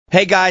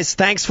Hey guys,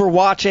 thanks for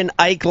watching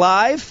Ike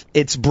Live.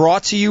 It's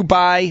brought to you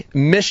by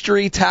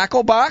Mystery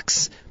Tackle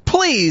Box.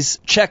 Please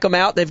check them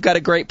out. They've got a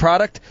great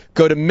product.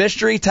 Go to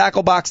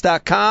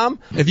mysterytacklebox.com.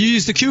 If you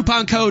use the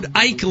coupon code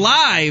Ike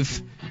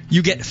Live,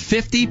 you get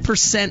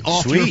 50%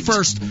 off your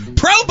first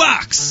Pro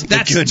Box.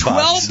 That's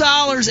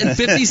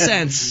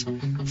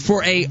 $12.50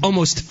 for a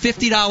almost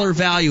 $50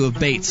 value of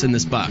baits in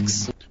this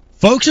box.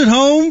 Folks at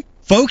home,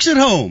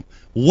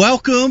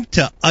 welcome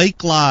to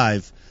Ike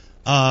Live.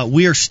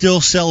 We are still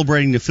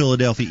celebrating the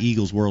Philadelphia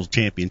Eagles World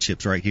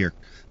Championships right here,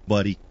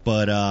 buddy.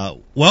 But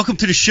welcome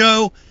to the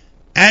show.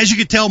 As you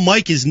can tell,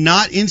 Mike is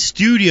not in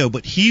studio,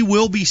 but he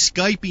will be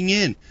Skyping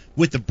in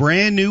with the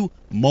brand new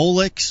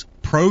Molex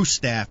Pro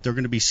staff. They're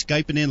going to be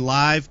Skyping in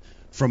live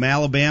from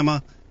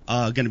Alabama,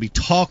 going to be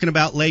talking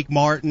about Lake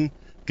Martin,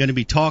 going to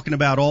be talking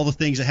about all the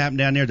things that happened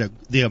down there.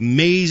 The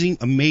amazing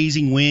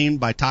win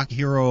by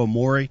Takahiro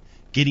Omori,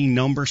 getting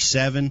number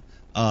 7,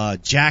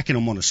 jacking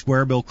them on a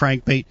square bill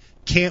crankbait.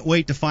 Can't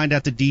wait to find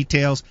out the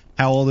details,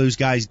 how all those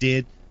guys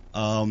did.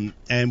 And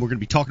we're going to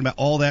be talking about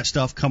all that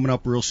stuff coming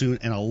up real soon,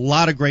 and a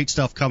lot of great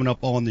stuff coming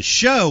up on the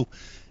show.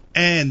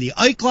 And the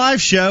Ike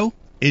Live show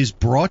is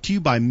brought to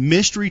you by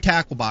Mystery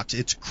Tackle Box.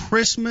 It's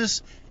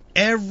Christmas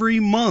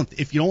every month.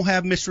 If you don't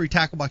have Mystery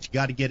Tackle Box, you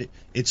got to get it.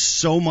 It's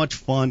so much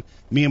fun.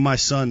 Me and my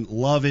son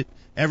love it.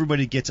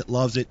 Everybody gets it,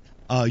 loves it.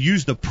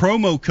 Use the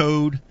promo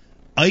code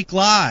Ike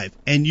Live,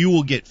 and you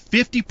will get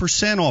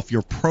 50% off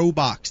your Pro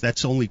Box.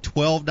 That's only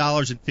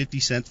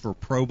 $12.50 for a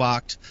Pro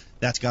Box.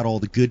 That's got all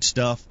the good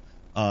stuff.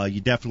 You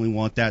definitely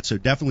want that, so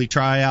definitely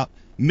try out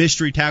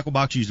Mystery Tackle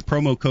Box. Use the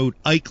promo code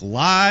Ike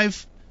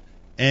Live.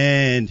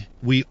 And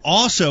we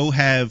also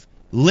have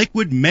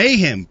Liquid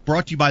Mayhem,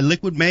 brought to you by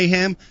Liquid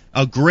Mayhem,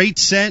 a great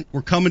scent.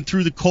 We're coming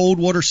through the cold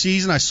water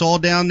season. I saw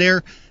down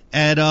there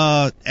at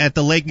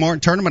the Lake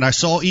Martin tournament, I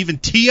saw even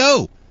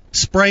T.O.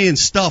 spraying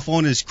stuff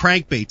on his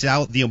crankbaits.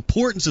 Out, the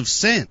importance of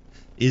scent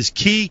is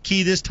key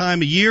this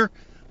time of year.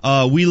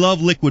 We love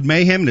Liquid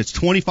Mayhem, and it's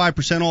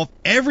 25% off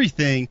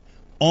everything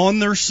on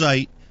their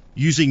site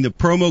using the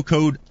promo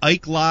code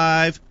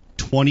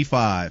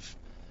IkeLive25.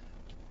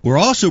 We're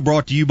also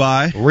brought to you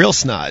by Real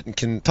Snot.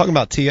 Talking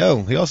about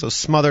T.O., he also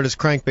smothered his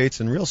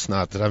crankbaits in Real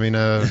Snot.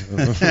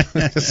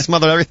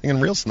 Smothered everything in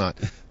Real Snot.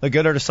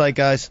 Go to the site,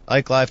 guys.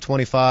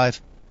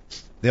 IkeLive25.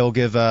 They'll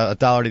give $1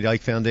 to the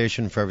Ike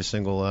Foundation for every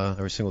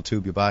single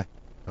tube you buy.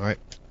 All right,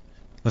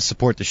 let's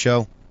support the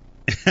show.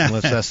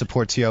 Let's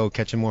support T.O.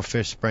 catching more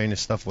fish, spraying his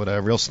stuff with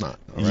Real Snot.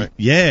 All right.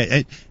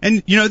 Yeah,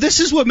 and this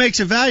is what makes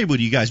it valuable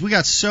to you guys. We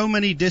got so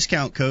many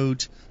discount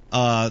codes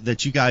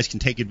that you guys can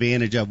take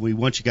advantage of. We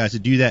want you guys to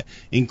do that,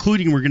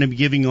 including we're going to be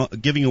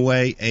giving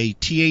away a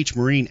TH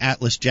Marine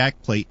Atlas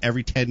jack plate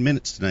every 10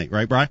 minutes tonight,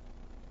 right, Brian?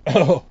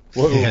 Oh,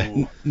 whoa.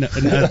 Yeah. No,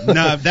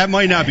 that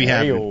might not be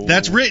happening.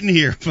 That's written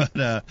here, but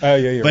yeah,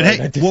 but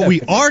right. hey, what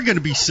we are going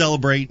to be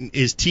celebrating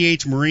is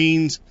TH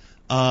Marines.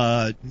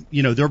 They're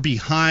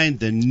behind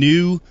the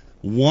new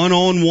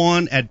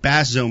one-on-one at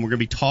Bass Zone. We're going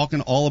to be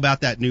talking all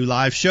about that new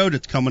live show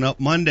that's coming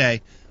up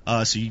Monday.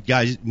 So you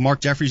guys,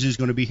 Mark Jeffries is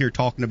going to be here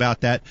talking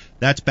about that.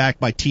 That's backed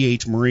by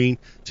TH Marine,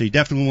 so you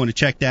definitely want to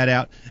check that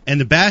out. And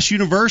the Bass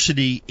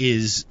University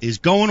is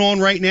going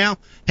on right now.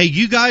 Hey,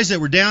 you guys that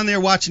were down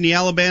there watching the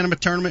Alabama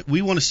tournament,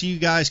 we want to see you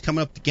guys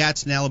coming up to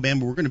Gadsden,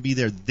 Alabama. We're going to be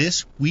there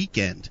this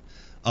weekend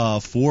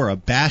for a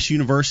Bass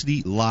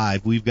University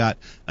Live. We've got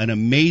an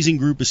amazing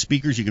group of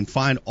speakers. You can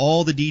find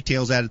all the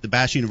details at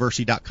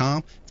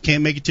thebassuniversity.com.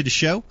 Can't make it to the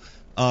show?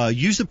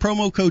 Use the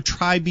promo code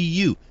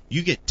TRYBU.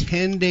 You get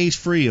 10 days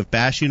free of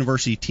Bass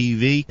University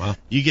TV. Wow.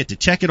 You get to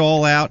check it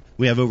all out.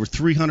 We have over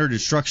 300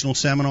 instructional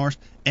seminars.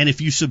 And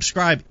if you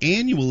subscribe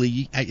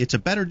annually, it's a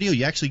better deal.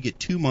 You actually get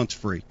 2 months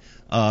free.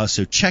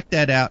 So check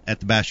that out at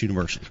the Bass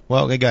University.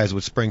 Well, hey, guys,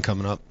 with spring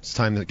coming up, it's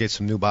time to get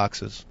some new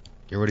boxes.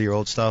 Get rid of your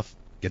old stuff.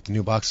 Get the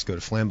new boxes. Go to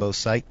Flambeau's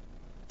site.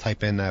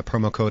 Type in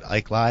promo code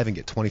Ike Live and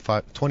get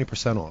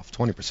 20% off.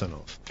 20%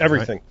 off.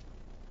 Everything. Right?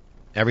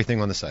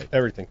 Everything on the site.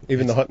 Everything.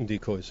 Even the hunting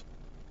decoys.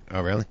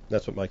 Oh, really?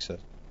 That's what Mike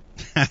said.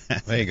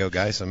 There you go,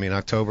 guys. I mean,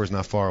 October's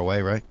not far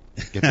away, right?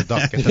 Get the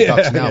ducks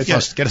now.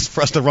 Get us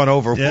for us to run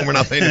over when we're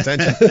not paying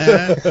attention.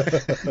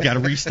 Got to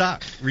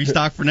restock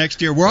for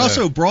next year. We're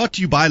also brought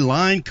to you by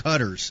Line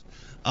Cutters,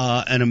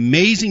 an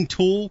amazing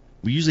tool.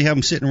 We usually have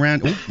them sitting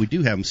around. Oh, we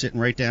do have them sitting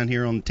right down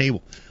here on the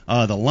table.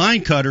 The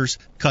Line Cutters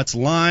cuts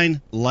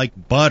line like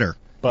butter.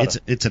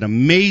 It's an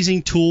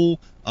amazing tool.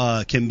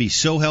 Can be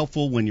so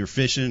helpful when you're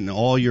fishing and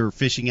all your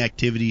fishing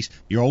activities.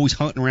 You're always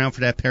hunting around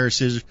for that pair of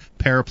scissors,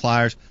 pair of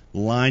pliers.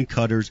 Line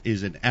Cutters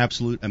is an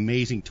absolute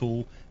amazing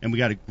tool, and we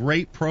got a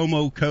great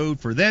promo code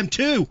for them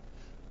too.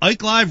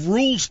 Ike Live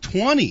Rules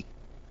 20.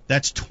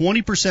 That's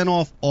 20%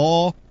 off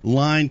all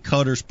Line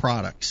Cutters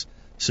products.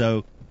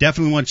 So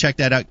definitely want to check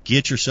that out.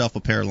 Get yourself a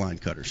pair of Line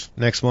Cutters.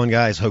 Next one,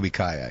 guys, Hobie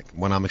Kayak.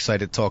 One I'm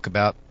excited to talk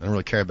about. I don't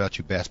really care about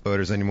you bass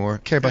boaters anymore. I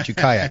care about you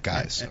kayak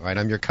guys. All right,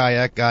 I'm your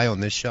kayak guy on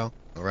this show.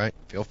 All right,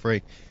 feel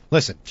free.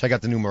 Listen, check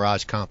out the new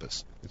Mirage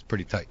Compass. It's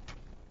pretty tight.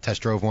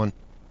 Test drove one.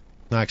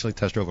 No, actually,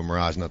 test drove a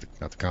Mirage, not the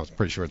Compass.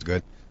 Pretty sure it's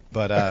good.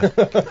 But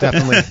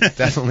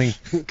definitely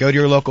go to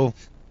your local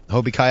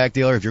Hobie Kayak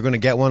Dealer, if you're going to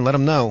get one, let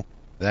them know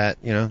that,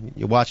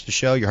 you watched the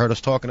show, you heard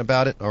us talking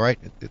about it, all right?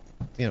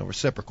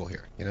 Reciprocal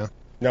here, You know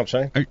what I'm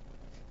saying?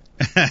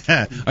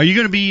 Are you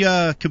going to be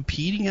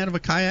competing out of a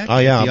kayak? Oh,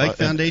 yeah. At the Ike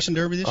Foundation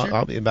Derby this year?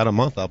 I'll be about a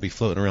month. I'll be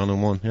floating around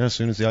in one. As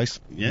soon as the ice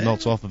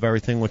melts off of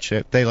everything, which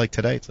day like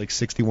today, it's like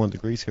 61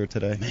 degrees here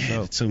today.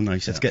 Man, it's so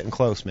nice. It's getting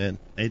close, man.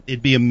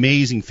 It'd be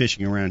amazing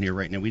fishing around here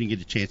right now. We didn't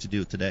get a chance to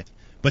do it today.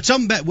 But I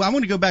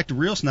want to go back to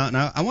Real Snot.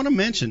 Now, I want to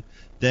mention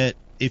that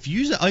if you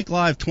use the Ike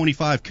Live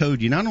 25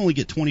 code, you not only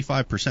get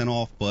 25%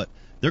 off, but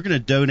they're going to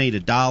donate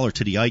 $1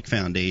 to the Ike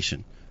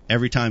Foundation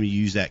every time you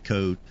use that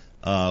code.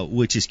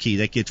 Which is key.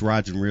 That gets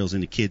rods and reels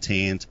into kids'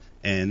 hands,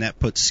 and that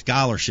puts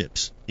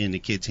scholarships in the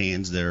kids'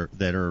 hands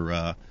that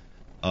are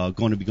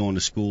going to be going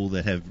to school,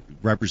 that have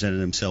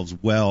represented themselves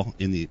well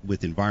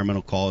with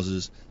environmental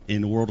causes in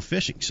the world of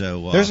fishing.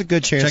 So there's a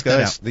good chance,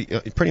 guys.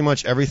 Pretty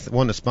much every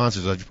one of the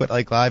sponsors, if you put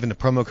Ike Live in the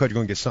promo code, you're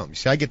going to get something.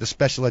 See, I get the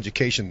special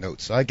education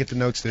notes. I get the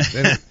notes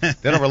that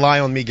they don't rely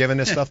on me giving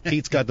this stuff.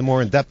 Pete's got the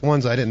more in-depth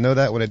ones. I didn't know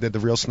that when I did the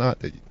Real Snot.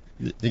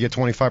 You get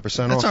 25%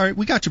 off. That's all right.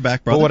 We got your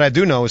back, brother. But what I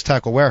do know is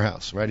Tackle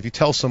Warehouse, right? If you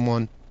tell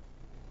someone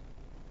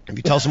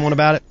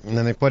about it, and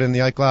then they put in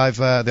the Ike Live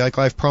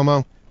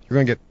promo, you're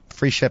going to get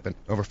free shipping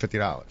over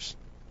 $50.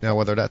 Now,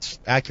 whether that's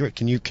accurate,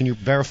 can you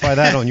verify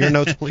that on your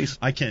notes, please?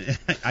 I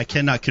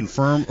cannot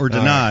confirm or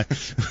deny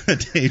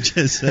what Dave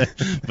just said.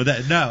 But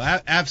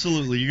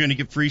absolutely, you're going to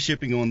get free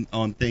shipping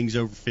on things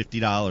over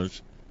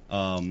 $50.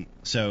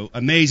 So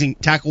amazing.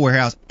 Tackle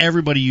Warehouse,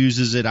 everybody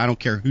uses it. I don't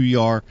care who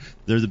you are.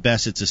 They're the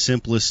best. It's the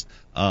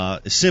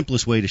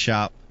simplest way to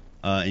shop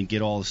and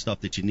get all the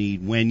stuff that you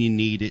need when you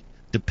need it.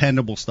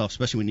 Dependable stuff,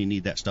 especially when you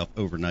need that stuff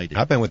overnight.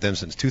 I've been with them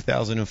since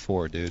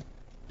 2004, dude.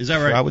 Is that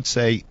right? I would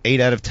say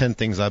 8 out of 10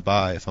 things I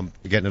buy, if I'm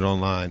getting it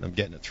online, I'm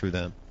getting it through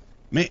them.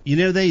 Man,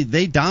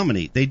 they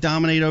dominate. They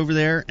dominate over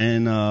there.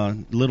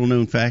 And little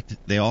known fact,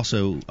 they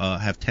also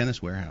have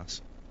Tennis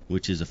Warehouse,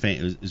 which is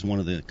one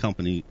of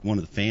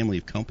the family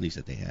of companies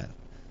that they have,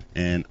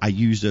 and I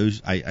use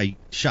those. I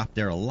shop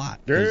there a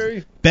lot.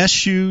 Best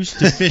shoes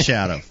to fish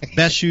out of.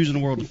 Best shoes in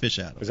the world to fish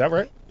out of. Is that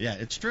right? Yeah,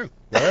 it's true.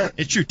 Yeah.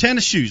 It's true.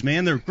 Tennis shoes,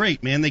 man, they're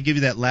great, man. They give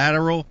you that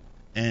lateral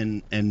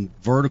and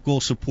vertical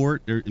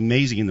support. They're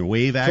amazing in their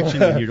wave action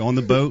when you're on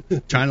the boat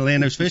trying to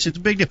land those fish. It's a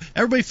big deal.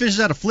 Everybody fishes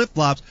out of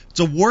flip-flops. It's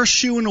the worst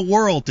shoe in the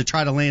world to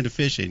try to land a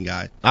fish in,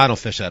 guy. I don't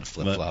fish out of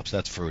flip-flops.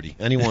 That's fruity.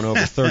 Anyone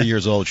over 30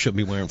 years old shouldn't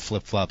be wearing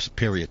flip-flops,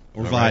 period.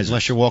 Or visors.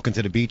 Unless you're walking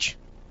to the beach.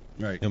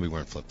 Right. You'll be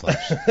wearing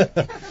flip-flops.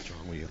 What's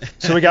wrong with you?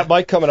 So we got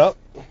Mike coming up.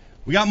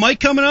 We got Mike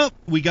coming up.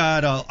 We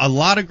got a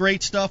lot of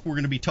great stuff. We're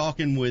going to be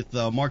talking with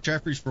Mark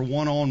Jeffries for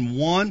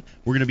one-on-one.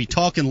 We're going to be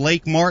talking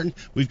Lake Martin.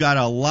 We've got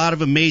a lot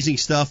of amazing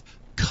stuff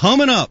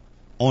coming up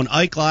on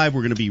Ike Live.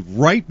 We're going to be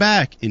right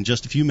back in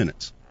just a few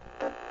minutes.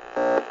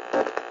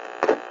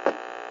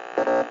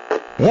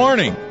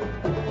 Warning!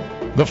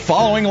 The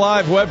following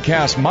live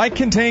webcast might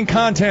contain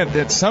content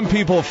that some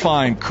people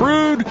find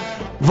crude,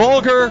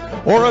 vulgar,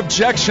 or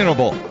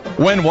objectionable.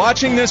 When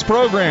watching this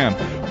program,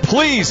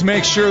 please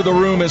make sure the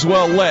room is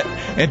well lit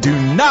and do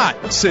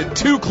not sit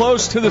too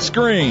close to the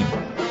screen.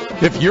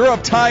 If you're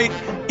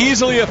uptight,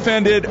 easily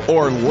offended,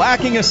 or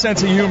lacking a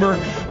sense of humor,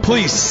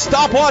 please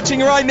stop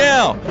watching right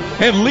now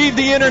and leave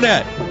the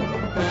internet.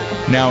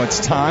 Now it's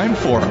time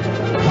for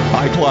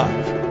Ike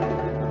Live.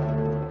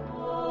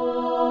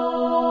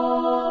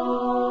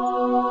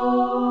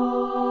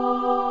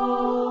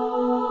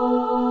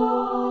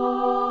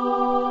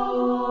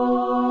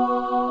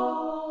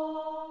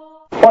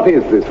 What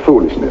is this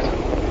foolishness?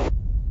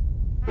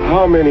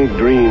 How many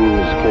dreams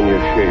can you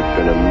shape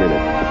in a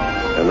minute,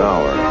 an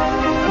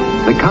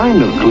hour? The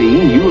kind of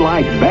clean you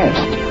like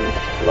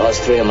best.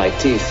 Lost 3 of my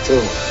teeth,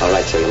 too. All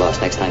right, so you lost.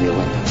 Next time you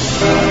win.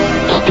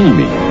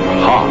 Steamy,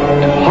 hot,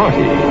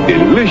 hearty,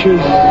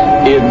 delicious,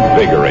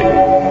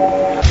 invigorating.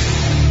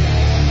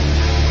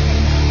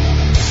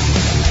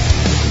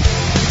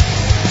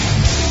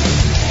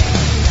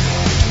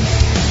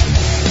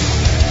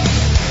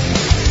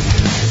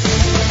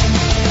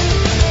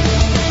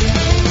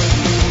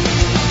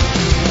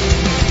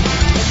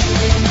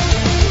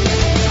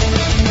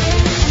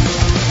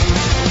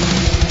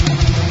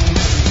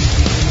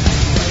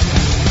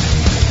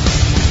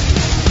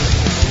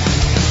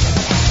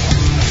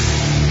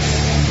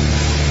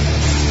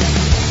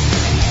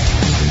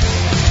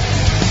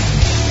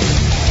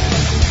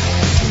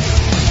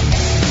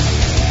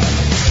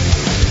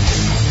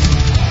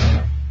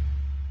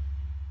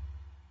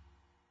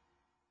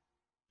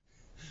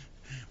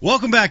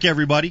 Welcome back,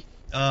 everybody.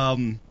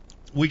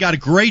 We got a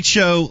great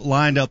show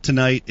lined up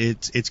tonight.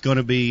 It's going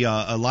to be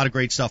a lot of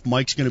great stuff.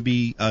 Mike's going to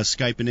be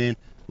Skyping in,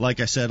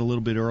 like I said a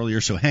little bit earlier,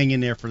 so hang in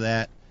there for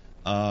that.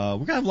 We're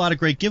going to have a lot of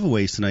great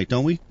giveaways tonight,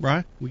 don't we,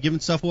 Brian? We giving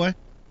stuff away?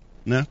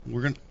 No?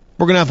 We're going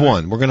to have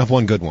one. We're going to have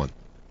one good one.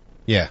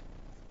 Yeah.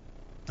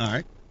 All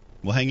right.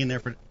 We'll hang in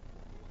there for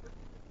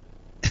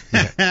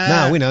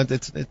No, we know.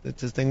 It's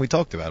the thing we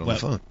talked about on the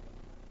phone.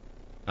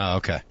 Oh,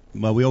 okay.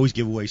 Well, we always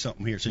give away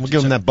something here. So we'll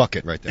give them that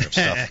bucket right there of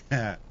stuff.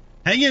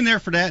 Hang in there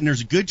for that, and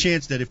there's a good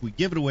chance that if we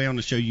give it away on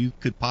the show, you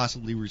could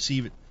possibly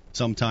receive it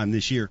sometime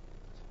this year.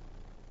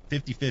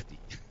 50-50.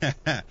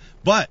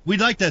 But we'd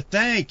like to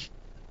thank,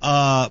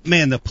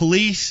 the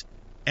police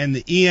and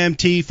the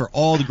EMT for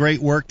all the great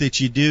work that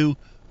you do.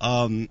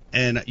 I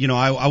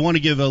want to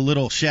give a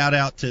little shout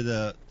out to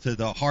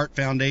the Heart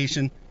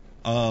Foundation.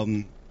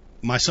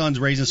 My son's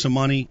raising some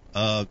money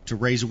to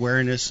raise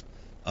awareness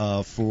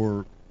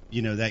for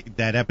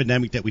that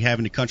epidemic that we have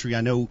in the country.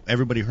 I know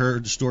everybody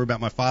heard the story about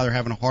my father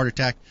having a heart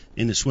attack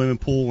in the swimming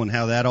pool and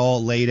how that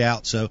all laid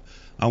out. So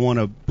I want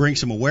to bring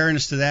some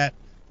awareness to that,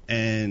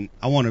 and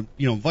I want to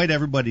invite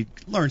everybody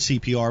to learn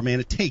CPR.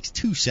 Man, it takes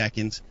 2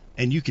 seconds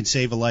and you can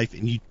save a life,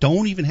 and you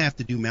don't even have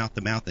to do mouth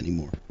to mouth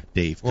anymore,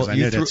 Dave. Because I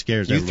know that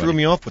scares everybody. You threw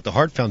me off with the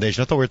Heart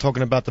Foundation. I thought we were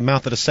talking about the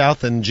Mouth of the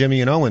South and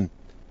Jimmy and Owen.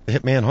 The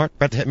Hitman Hart,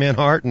 Bret the Hitman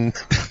Hart, and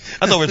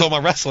I thought we were talking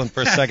about wrestling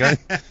for a second.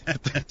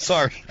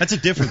 Sorry. That's a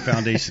different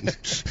foundation.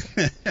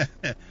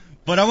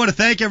 But I want to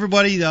thank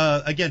everybody,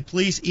 again,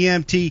 police,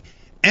 EMT,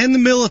 and the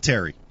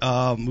military. We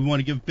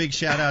want to give a big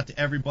shout out to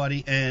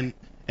everybody. And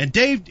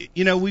Dave,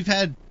 we've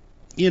had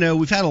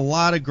a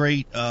lot of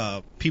great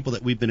people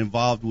that we've been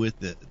involved with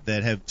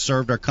that have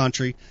served our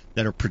country,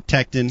 that are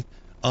protecting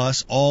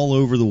us all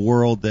over the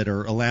world, that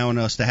are allowing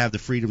us to have the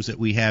freedoms that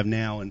we have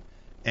now.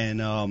 And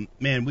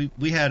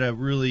we had a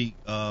really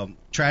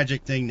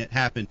tragic thing that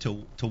happened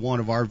to one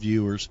of our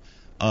viewers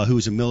who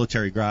was a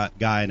military guy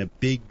and a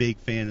big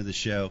fan of the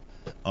show.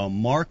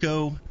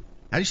 Marco, how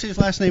do you say his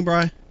last name,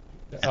 Brian?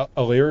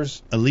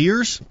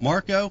 Aliers?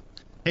 Marco?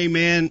 Hey,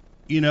 man,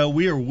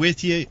 we are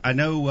with you. I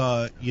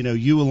know,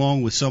 you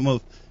along with some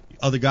of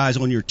other guys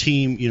on your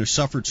team,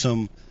 suffered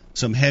some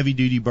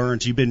heavy-duty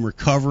burns. You've been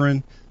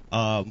recovering.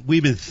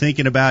 We've been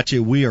thinking about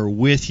you. We are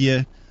with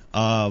you.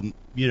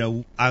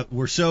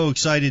 We're so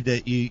excited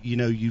that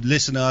you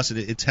listen to us, and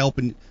it's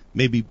helping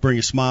maybe bring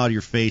a smile to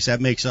your face.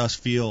 That makes us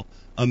feel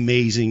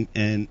amazing,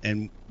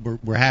 and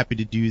we're happy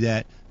to do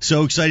that.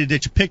 So excited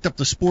that you picked up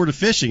the sport of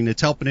fishing.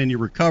 That's helping in your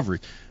recovery.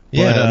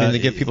 Yeah, but, to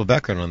give people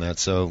background on that,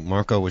 so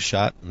Marco was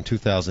shot in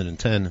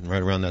 2010, and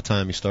right around that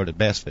time he started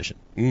bass fishing.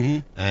 Mm-hmm.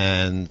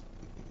 And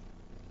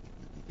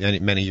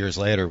many years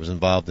later was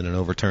involved in an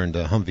overturned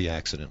Humvee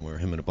accident where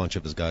him and a bunch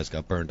of his guys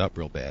got burned up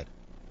real bad.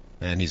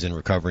 And he's in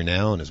recovery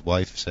now, and his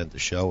wife sent the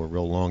show a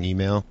real long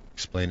email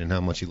explaining how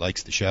much he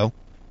likes the show.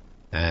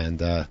 And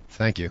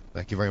thank you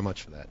very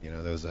much for that.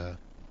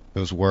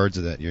 Those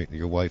words that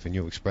your wife and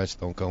you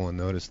expressed don't go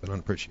unnoticed and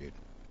unappreciated.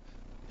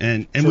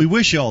 And we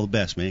wish you all the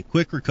best, man.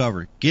 Quick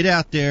recovery. Get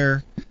out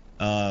there,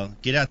 and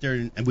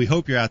we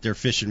hope you're out there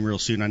fishing real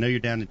soon. I know you're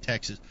down in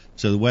Texas,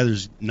 so the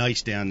weather's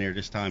nice down there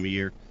this time of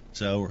year.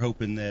 So we're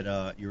hoping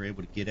that you're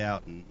able to get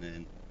out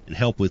and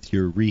help with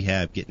your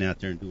rehab, getting out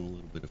there and doing a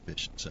little bit of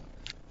fishing. So.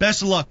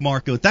 Best of luck,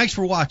 Marco. Thanks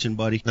for watching,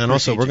 buddy. And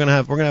also, we're gonna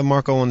have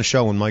Marco on the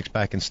show when Mike's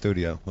back in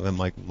studio. We'll have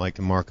Mike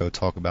and Marco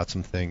talk about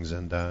some things,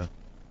 and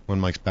when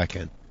Mike's back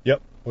in.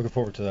 Yep, looking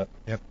forward to that.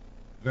 Yep.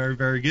 Very,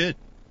 very good.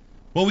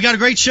 Well, we got a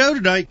great show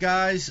tonight,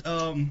 guys.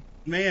 Like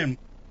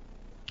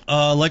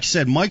I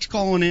said, Mike's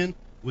calling in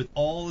with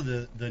all of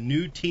the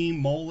new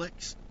team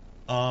Molix.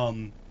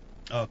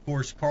 Of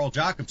course, Carl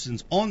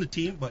Jacobson's on the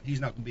team, but he's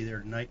not gonna be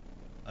there tonight.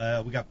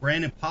 We got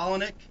Brandon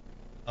Polinick,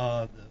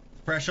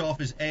 fresh off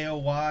his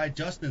AOY,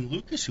 Justin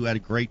Lucas, who had a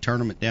great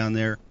tournament down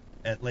there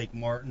at Lake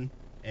Martin,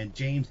 and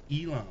James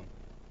Elam,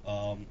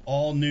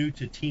 all new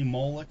to Team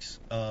Molix,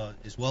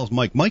 as well as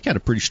Mike. Mike had a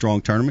pretty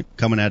strong tournament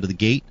coming out of the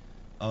gate.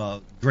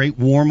 Great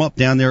warm-up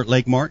down there at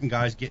Lake Martin,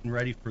 guys getting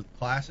ready for the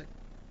Classic.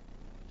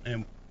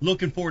 And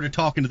looking forward to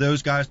talking to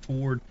those guys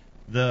toward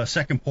the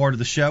second part of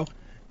the show.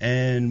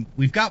 And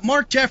we've got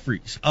Mark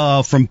Jeffries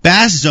from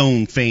Bass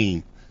Zone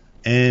fame.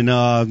 And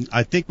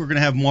I think we're going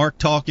to have Mark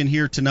talking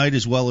here tonight,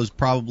 as well as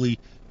probably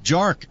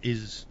Jark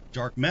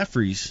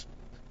Meffries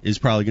is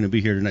probably going to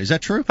be here tonight. Is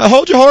that true?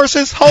 Hold your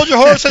horses.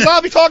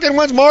 I'll be talking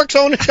once Mark's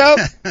on the show.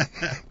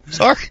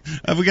 Sorry.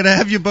 Are we going to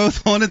have you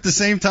both on at the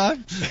same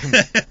time?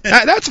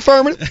 That's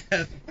affirmative.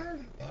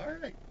 All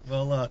right.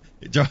 Well,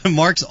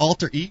 Mark's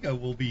alter ego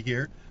will be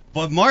here.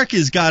 But Mark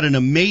has got an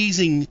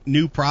amazing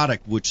new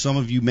product, which some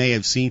of you may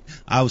have seen.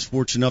 I was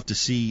fortunate enough to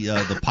see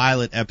the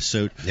pilot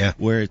episode,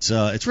 where it's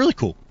really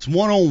cool. It's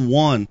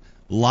one-on-one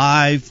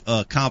live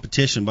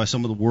competition by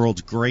some of the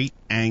world's great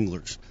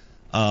anglers,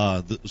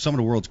 some of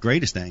the world's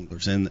greatest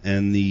anglers, and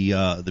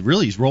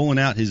really he's rolling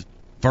out his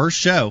first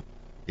show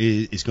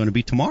is going to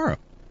be tomorrow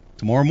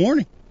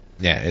morning.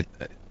 Yeah.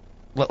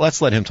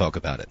 Let's let him talk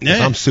about it.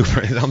 Yeah. I'm so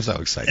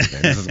excited,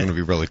 man. This is going to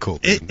be really cool.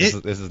 This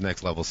is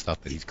next level stuff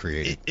that he's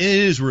created. It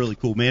is really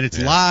cool, man. It's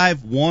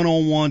live,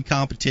 one-on-one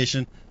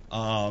competition,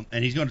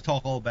 and he's going to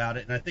talk all about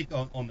it. And I think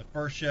on the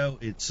first show,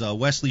 it's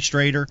Wesley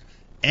Strader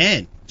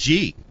and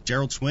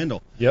Gerald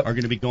Swindle are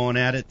going to be going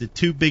at it. The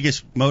two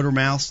biggest motor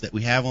mouths that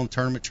we have on the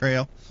tournament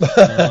trail.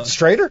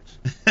 Strader?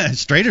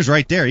 Strader's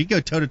right there. He can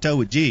go toe-to-toe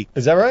with G.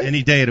 Is that right?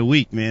 Any day of the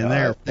week, man.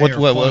 They're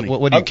funny.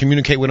 What do you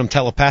communicate with him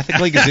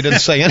telepathically? Because he doesn't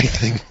say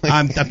anything.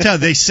 I'm telling you,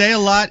 they say a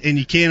lot, and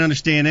you can't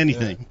understand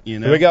anything.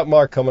 We got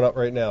Mark coming up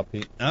right now,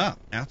 Pete. Oh,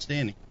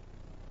 outstanding.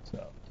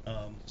 So,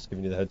 just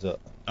giving you the heads up.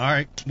 All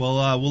right.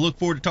 Well, we'll look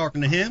forward to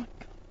talking to him.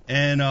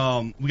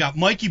 And we got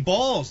Mikey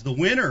Balls, the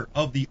winner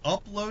of the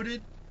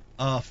uploaded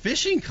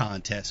fishing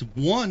contest.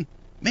 He won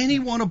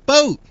a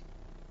boat.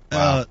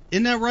 Wow.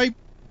 Isn't that right,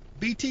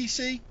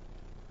 BTC?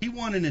 He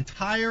won an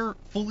entire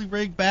fully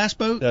rigged bass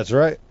boat. That's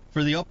right.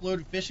 For the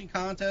uploaded fishing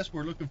contest.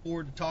 We're looking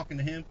forward to talking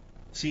to him,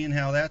 seeing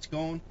how that's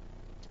going.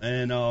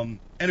 And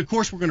of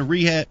course, we're going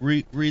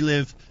to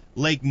relive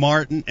Lake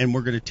Martin, and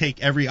we're going to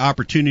take every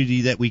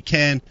opportunity that we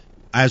can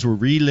as we're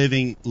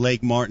reliving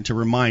Lake Martin to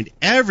remind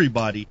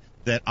everybody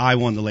that I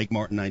won the Lake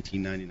Martin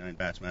 1999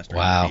 Bassmaster.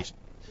 Wow. Invitation.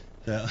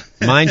 So.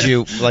 Mind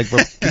you, like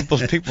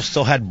people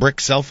still had brick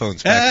cell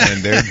phones back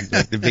then, dude.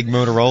 Like the big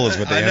Motorola's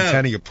with the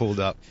antenna you pulled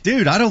up.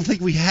 Dude, I don't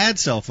think we had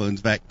cell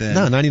phones back then.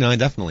 No, 99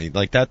 definitely.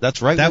 Like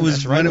that's right.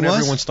 That's right when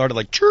everyone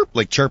started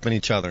chirping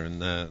each other, and you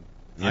know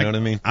what I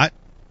mean. I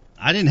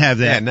didn't have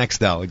that. Yeah,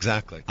 Nextel,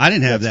 exactly. I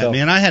didn't have that,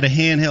 man. I had a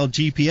handheld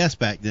GPS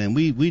back then.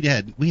 We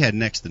had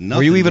next to nothing.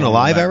 Were you even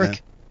alive,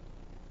 Eric?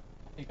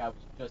 I think I was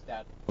just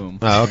out of the womb.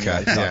 Oh,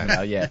 okay.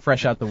 Yeah,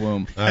 fresh out the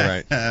womb. All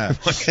right.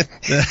 That's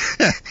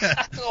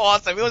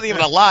awesome. He wasn't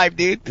even alive,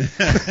 dude.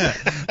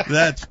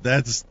 That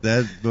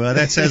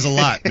says a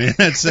lot, man.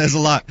 That says a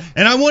lot.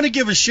 And I want to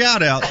give a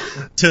shout out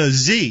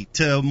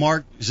to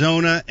Mark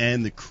Zona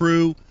and the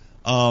crew,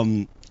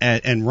 and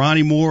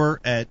Ronnie Moore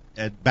at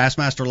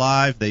Bassmaster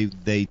Live.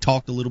 They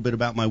talked a little bit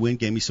about my win,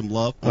 gave me some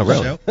love on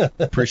the show.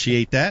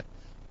 Appreciate that.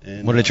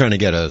 And, what are they trying to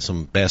get?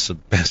 Some Bass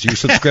U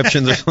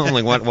subscriptions or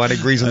something? Like why they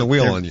greasing the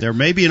wheel on you? There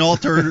may be an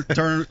ulterior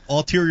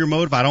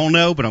motive. I don't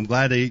know, but I'm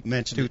glad they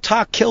mentioned it. Dude,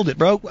 Talk killed it,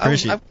 bro. I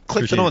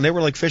clicked it on. It. They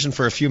were like fishing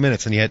for a few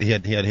minutes, and he had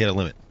hit a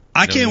limit.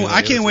 I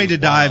can't wait to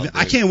dive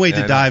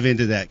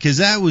into that, because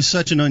that was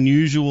such an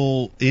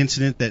unusual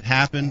incident that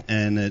happened,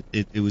 and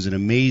it was an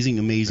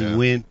amazing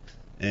win,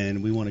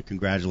 and we want to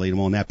congratulate him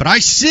on that. But I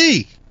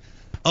see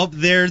up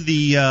there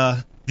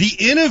the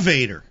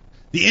innovator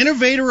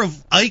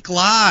of Ike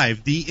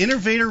Live, the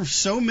innovator of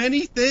so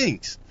many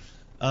things,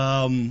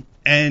 and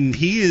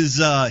he is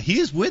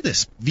with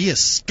us via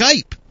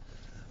Skype.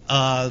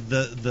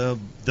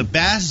 The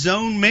Bass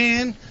Zone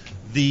man.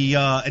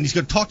 And he's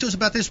going to talk to us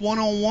about this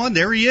one-on-one.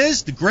 There he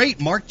is, the great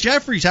Mark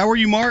Jeffries. How are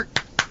you, Mark?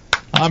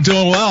 I'm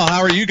doing well.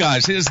 How are you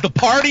guys? Is the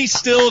party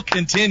still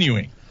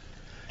continuing?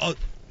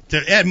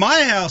 At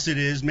my house, it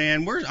is,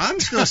 man. I'm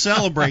still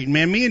celebrating,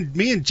 man. Me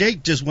and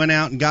Jake just went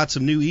out and got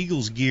some new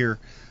Eagles gear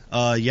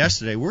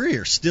yesterday. We're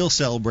here still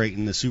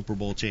celebrating the Super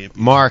Bowl championship.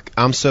 Mark,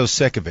 I'm so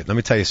sick of it. Let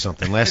me tell you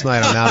something. Last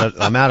night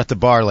I'm out at the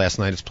bar last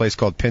night. It's a place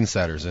called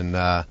Pinsetters, and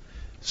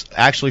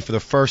actually for the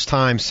first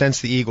time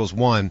since the Eagles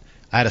won,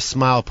 I had a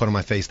smile put on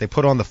my face. They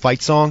put on the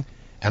fight song,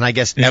 and I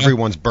guess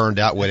everyone's burned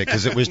out with it,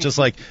 because it was just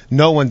like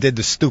no one did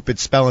the stupid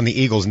spelling the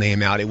Eagles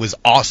name out. It was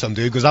awesome,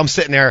 dude, because I'm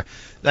sitting there,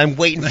 I'm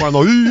waiting for him.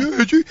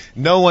 Like,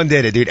 no one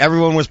did it, dude.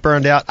 Everyone was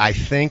burned out. I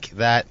think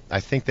that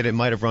it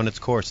might have run its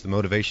course, the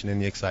motivation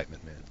and the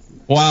excitement, man.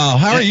 Wow.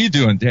 How are you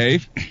doing,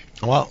 Dave?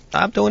 Well,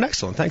 I'm doing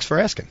excellent. Thanks for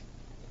asking.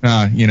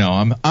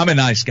 I'm a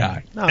nice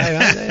guy. No,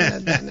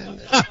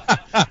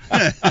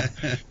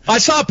 I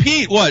saw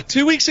Pete.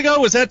 2 weeks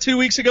ago? Was that 2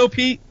 weeks ago,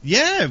 Pete?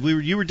 Yeah,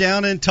 you were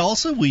down in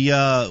Tulsa. We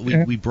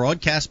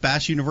broadcast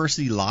Bass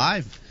University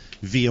live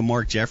via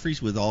Mark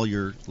Jeffries with all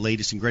your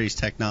latest and greatest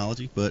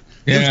technology. But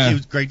it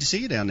was great to see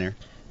you down there.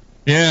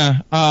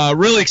 Yeah,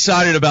 really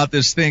excited about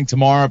this thing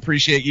tomorrow.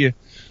 Appreciate you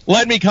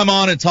letting me come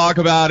on and talk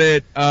about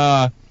it.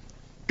 Guys,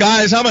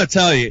 I'm going to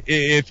tell you,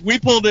 if we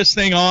pull this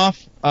thing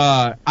off,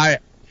 I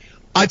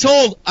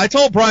told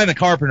Brian the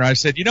carpenter, I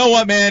said, you know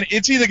what, man,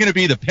 it's either going to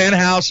be the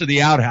penthouse or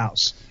the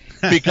outhouse,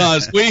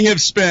 because we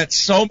have spent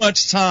so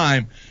much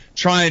time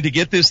trying to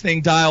get this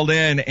thing dialed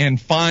in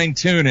and fine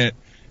tune it.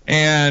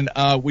 And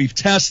we've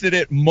tested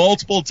it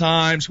multiple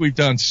times. We've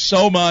done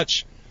so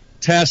much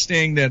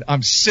testing that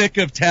I'm sick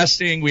of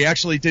testing. We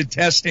actually did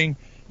testing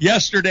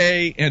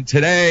yesterday and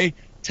today.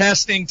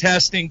 Testing.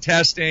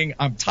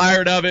 I'm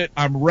tired of it.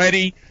 I'm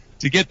ready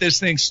to get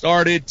this thing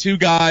started. Two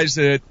guys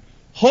that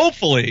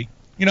hopefully,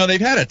 they've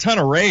had a ton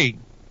of rain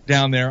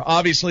down there,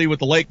 obviously, with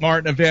the Lake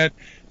Martin event.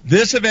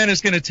 This event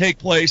is going to take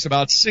place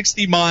about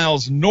 60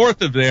 miles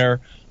north of there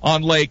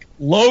on Lake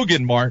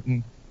Logan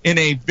Martin in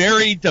a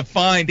very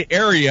defined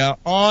area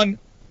on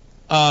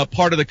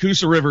part of the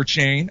Coosa River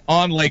chain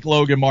on Lake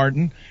Logan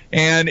Martin.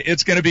 And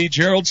it's going to be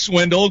Gerald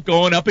Swindle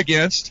going up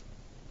against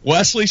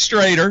Wesley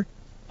Strader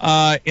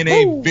in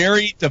a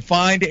very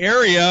defined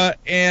area.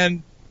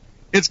 And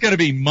it's going to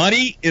be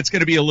muddy. It's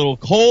going to be a little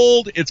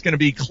cold. It's going to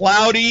be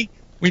cloudy.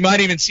 We might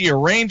even see a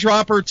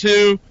raindrop or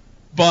two.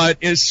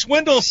 But as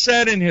Swindle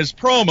said in his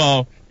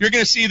promo, you're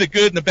going to see the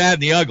good and the bad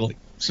and the ugly.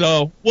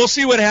 So we'll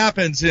see what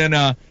happens in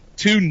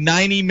 2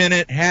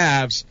 90-minute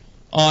halves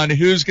on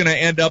who's going to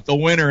end up the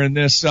winner in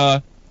this.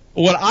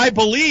 What I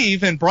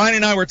believe, and Brian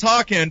and I were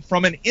talking,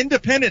 from an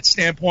independent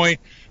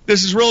standpoint,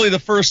 this is really the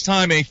first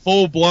time a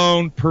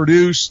full-blown,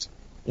 produced,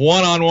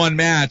 one-on-one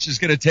match is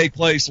going to take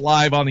place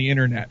live on the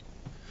internet.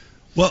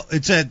 Well,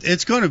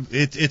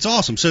 it's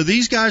awesome. So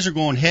these guys are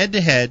going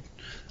head-to-head.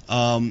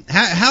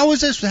 How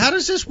is this? How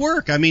does this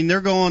work? I mean,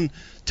 they're going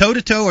toe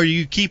to toe. Are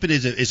you keeping?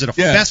 Is it a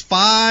best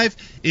five?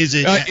 Is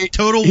it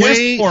total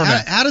weight?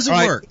 How does it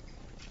work?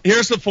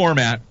 Here's the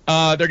format.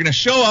 They're going to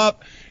show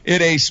up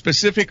at a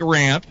specific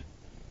ramp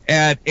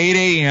at 8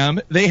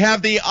 a.m. They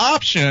have the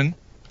option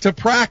to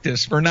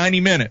practice for 90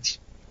 minutes.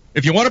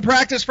 If you want to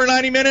practice for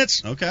 90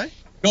 minutes, okay,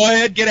 go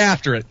ahead, get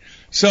after it.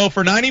 So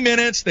for 90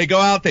 minutes, they go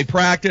out, they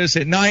practice.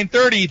 At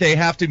 9:30, they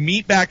have to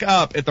meet back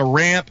up at the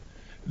ramp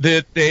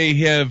that they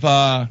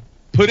have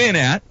put in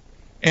at.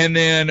 And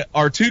then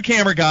our two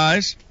camera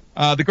guys,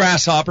 the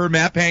Grasshopper,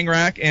 Matt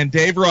Pangrak, and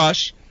Dave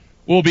Rush,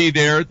 will be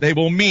there. They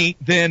will meet.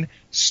 Then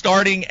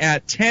starting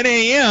at 10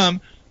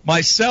 a.m.,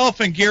 myself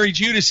and Gary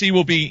Judici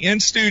will be in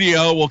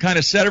studio. We'll kind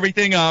of set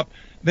everything up.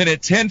 Then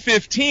at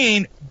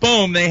 10:15,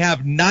 boom, they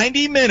have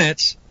 90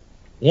 minutes,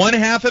 one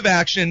half of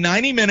action,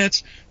 90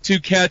 minutes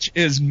to catch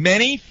as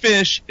many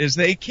fish as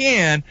they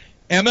can,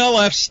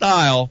 MLF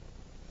style,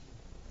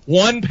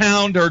 1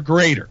 pound or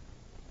greater.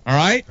 All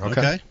right?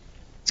 Okay.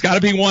 It's got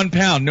to be 1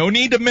 pound. No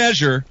need to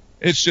measure.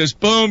 It's just,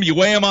 boom, you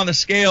weigh them on the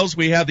scales.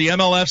 We have the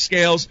MLF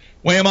scales.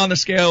 Weigh them on the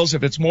scales.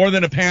 If it's more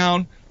than a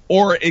pound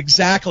or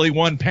exactly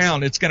 1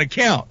 pound, it's going to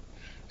count.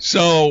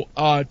 So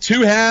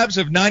 2 halves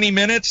of 90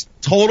 minutes,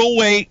 total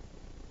weight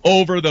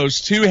over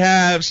those 2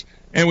 halves,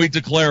 and we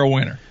declare a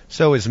winner.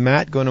 So is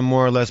Matt going to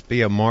more or less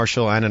be a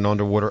marshal and an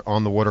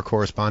on-the-water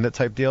correspondent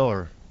type deal,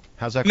 or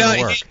how's that going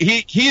to work?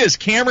 He is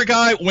camera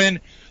guy.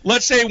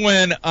 Let's say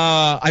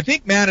I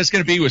think Matt is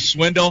going to be with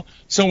Swindle.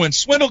 So when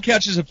Swindle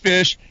catches a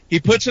fish, he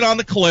puts it on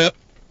the clip,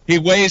 he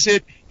weighs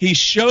it, he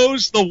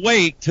shows the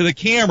weight to the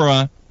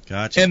camera,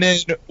 gotcha, and then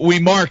we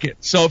mark it.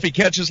 So if he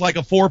catches like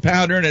a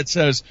 4-pounder and it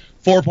says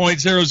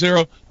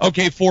 4.00,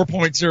 okay,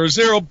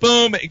 4.00,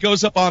 boom, it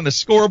goes up on the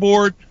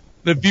scoreboard.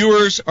 The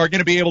viewers are going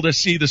to be able to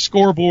see the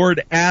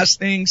scoreboard as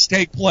things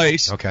take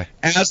place, okay,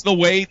 as the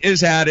weight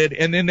is added,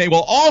 and then they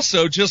will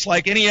also, just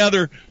like any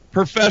other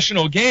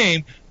professional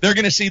game, they're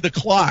going to see the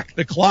clock.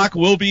 The clock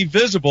will be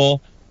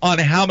visible on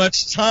how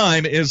much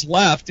time is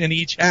left in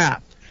each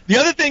half. The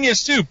other thing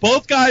is, too,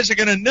 both guys are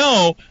going to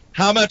know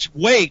how much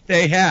weight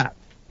they have.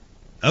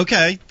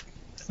 Okay.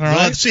 All right.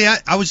 Well, see,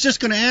 I was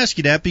just going to ask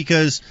you that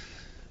because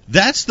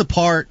that's the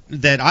part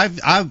that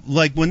I've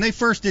like when they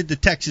first did the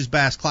Texas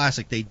Bass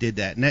Classic, they did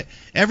that. And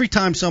every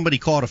time somebody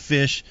caught a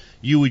fish,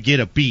 you would get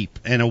a beep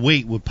and a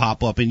weight would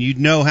pop up and you'd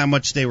know how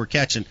much they were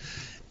catching.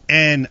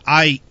 And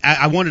I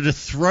wanted to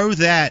throw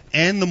that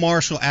and the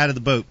marshal out of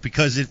the boat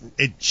because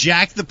it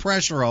jacked the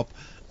pressure up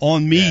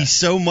on me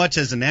so much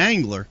as an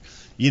angler,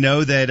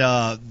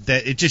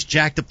 that it just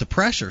jacked up the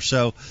pressure.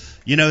 So,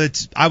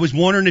 I was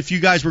wondering if you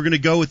guys were going to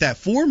go with that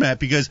format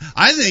because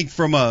I think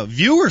from a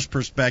viewer's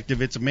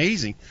perspective, it's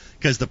amazing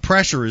because the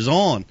pressure is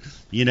on.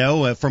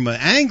 From an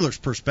angler's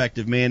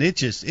perspective, man,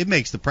 it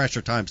makes the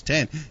pressure times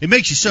 10. It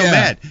makes you so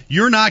mad.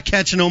 You're not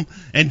catching them,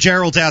 and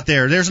Gerald's out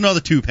there. There's another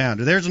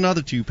 2-pounder. There's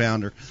another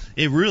 2-pounder.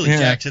 It really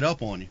jacks it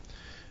up on you.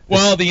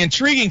 Well, the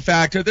intriguing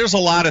factor, there's a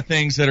lot of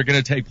things that are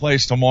going to take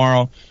place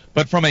tomorrow,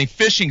 but from a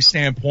fishing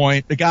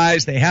standpoint, the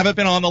guys, they haven't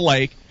been on the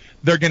lake.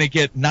 They're going to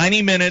get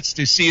 90 minutes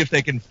to see if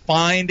they can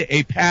find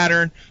a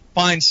pattern,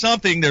 find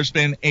something. There's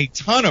been a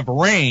ton of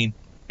rain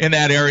in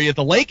that area.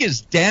 The lake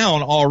is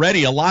down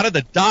already. A lot of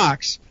the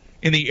docks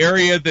in the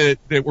area that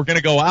we're going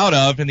to go out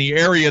of, in the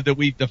area that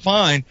we've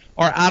defined,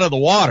 are out of the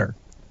water.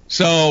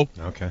 So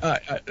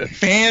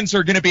fans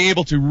are going to be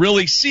able to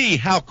really see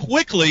how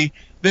quickly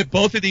that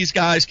both of these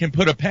guys can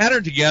put a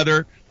pattern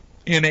together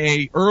in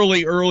a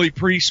early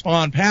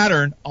pre-spawn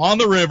pattern on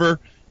the river.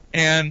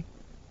 And,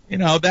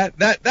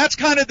 that's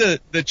kind of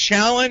the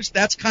challenge.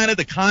 That's kind of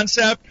the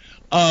concept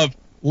of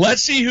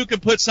let's see who can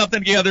put something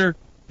together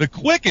the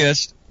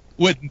quickest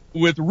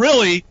with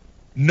really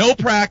no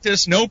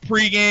practice, no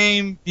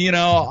pregame,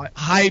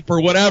 hype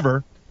or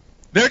whatever.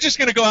 They're just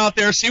going to go out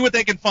there, see what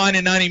they can find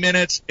in 90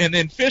 minutes, and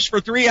then fish for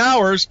 3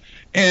 hours.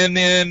 And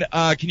then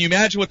can you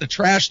imagine what the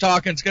trash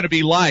talking is going to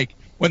be like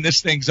when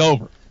this thing's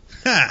over?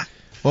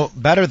 Well,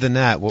 better than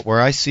that,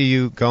 where I see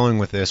you going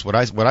with this, what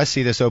I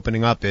see this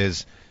opening up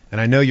is, and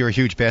I know you're a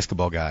huge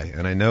basketball guy,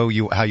 and I know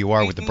how you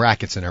are with the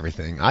brackets and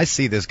everything. I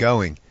see this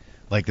going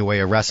like the way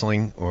a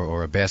wrestling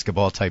or a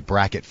basketball type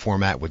bracket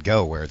format would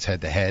go, where it's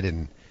head to head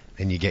and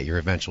you get your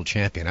eventual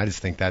champion. I just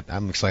think that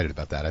I'm excited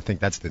about that. I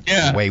think that's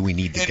the way we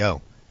need to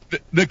go.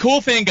 The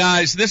cool thing,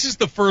 guys, this is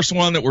the first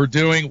one that we're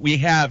doing. We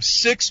have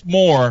 6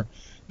 more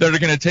that are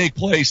going to take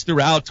place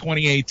throughout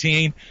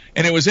 2018,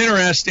 and it was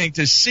interesting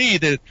to see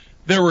that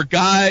there were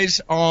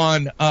guys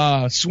on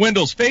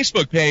Swindle's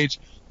Facebook page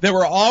that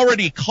were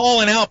already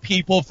calling out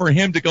people for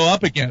him to go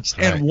up against,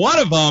 and one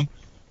of them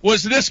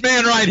was this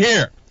man right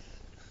here.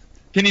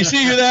 Can you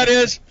see who that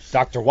is?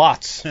 Dr.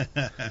 Watts.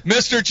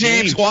 Mr.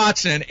 James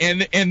Watson.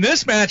 And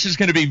this match is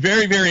going to be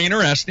very, very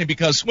interesting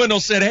because Swindle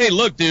said, hey,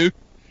 look, dude,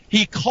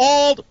 he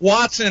called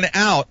Watson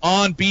out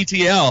on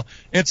BTL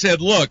and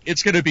said, look,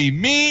 it's going to be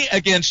me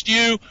against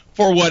you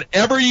for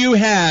whatever you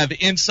have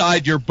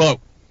inside your boat.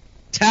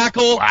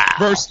 Tackle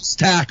versus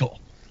tackle.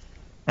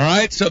 All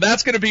right, so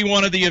that's going to be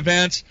one of the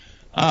events.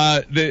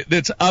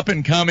 that's up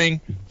and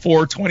coming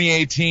for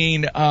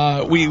 2018.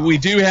 We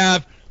do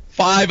have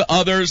 5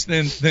 others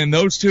than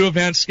those 2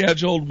 events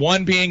scheduled.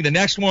 One being the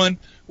next one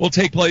will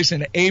take place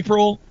in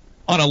April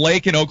on a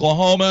lake in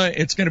Oklahoma.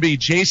 It's going to be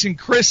Jason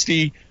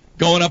Christie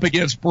going up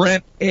against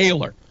Brent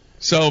Ayler.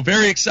 So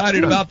very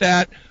excited about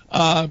that.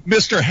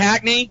 Mr.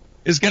 Hackney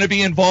is going to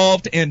be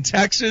involved in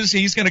Texas.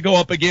 He's going to go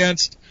up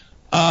against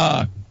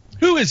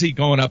who is he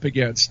going up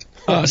against?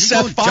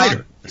 Seth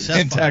Fighter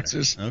in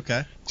Texas.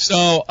 Okay.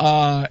 So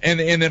and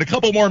then a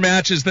couple more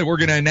matches that we're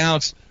going to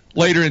announce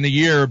later in the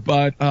year.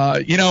 But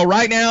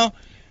right now,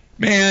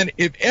 man,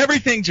 if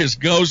everything just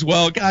goes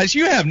well, guys,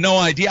 you have no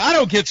idea. I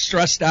don't get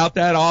stressed out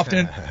that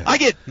often. I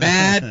get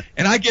mad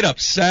and I get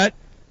upset.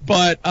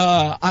 But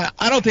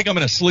I don't think I'm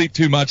going to sleep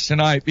too much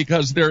tonight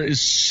because there is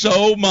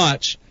so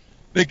much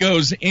that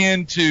goes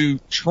into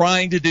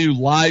trying to do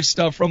live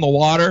stuff from the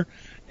water.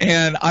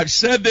 And I've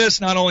said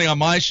this not only on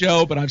my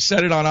show, but I've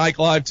said it on Ike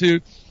Live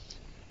too.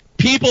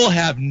 People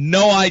have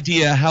no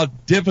idea how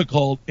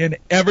difficult in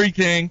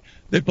everything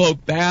that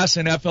both Bass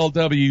and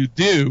FLW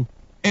do,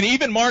 and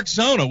even Mark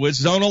Zona with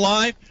Zona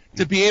Live,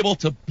 to be able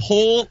to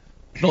pull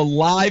the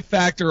live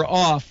factor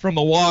off from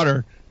the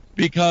water,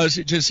 because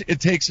it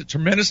takes a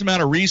tremendous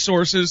amount of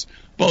resources,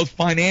 both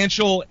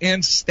financial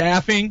and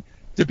staffing,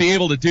 to be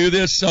able to do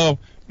this. So,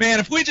 man,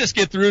 if we just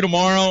get through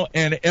tomorrow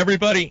and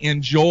everybody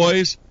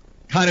enjoys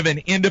kind of an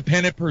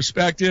independent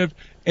perspective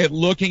at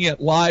looking at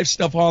live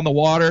stuff on the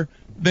water,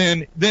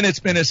 then it's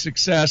been a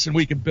success and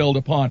we can build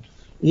upon.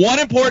 One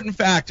important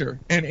factor,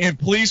 and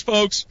please,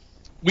 folks,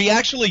 we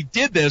actually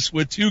did this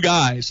with 2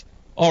 guys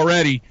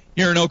already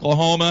here in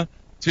Oklahoma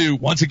to,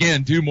 once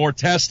again, do more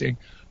testing.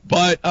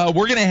 But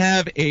we're going to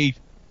have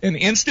an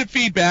instant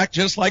feedback,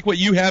 just like what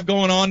you have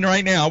going on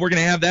right now. We're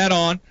going to have that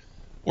on.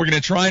 We're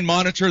going to try and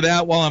monitor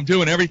that while I'm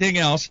doing everything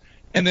else.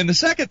 And then the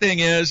second thing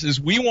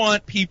is we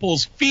want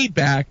people's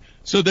feedback,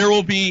 so there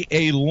will be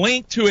a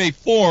link to a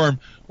form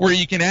where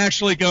you can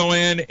actually go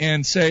in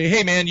and say,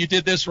 hey, man, you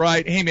did this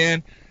right. Hey,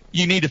 man,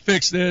 you need to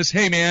fix this.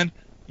 Hey, man,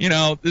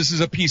 this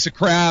is a piece of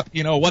crap.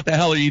 What the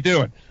hell are you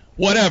doing?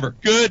 Whatever.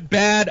 Good,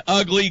 bad,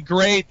 ugly,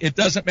 great. It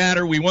doesn't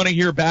matter. We want to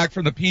hear back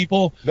from the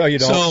people. No, you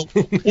don't.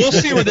 So we'll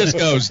see where this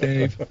goes,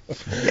 Dave.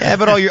 Yeah,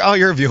 but all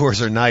your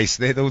viewers are nice.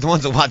 The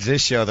ones that watch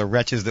this show, the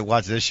wretches that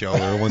watch this show,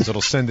 are the ones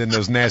that'll send in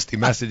those nasty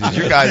messages.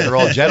 You guys are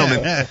all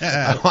gentlemen.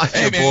 I watch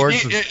your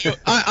boards.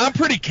 I'm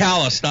pretty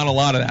calloused on a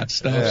lot of that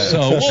stuff,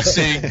 so we'll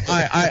see.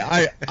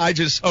 I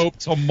just hope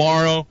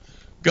tomorrow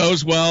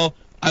goes well.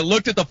 I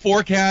looked at the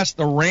forecast.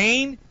 The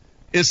rain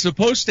is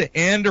supposed to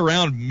end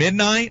around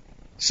midnight.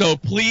 So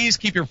please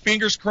keep your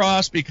fingers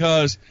crossed,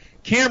 because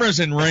cameras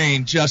and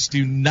rain just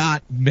do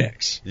not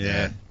mix.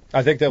 Yeah.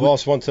 I think they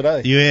lost one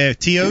today. Yeah,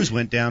 TOs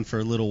went down for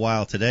a little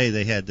while today.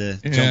 They had to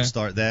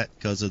jumpstart that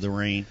because of the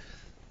rain.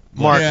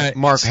 Mark,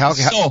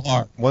 so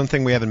hard. One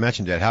thing we haven't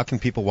mentioned yet, how can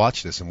people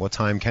watch this, and what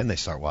time can they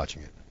start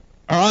watching it?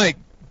 All right.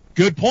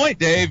 Good point,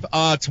 Dave.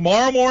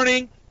 Tomorrow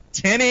morning,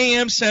 10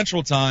 a.m.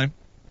 Central Time,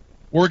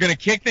 we're going to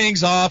kick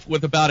things off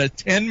with about a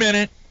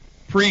 10-minute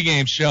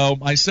pregame show.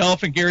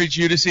 Myself and Gary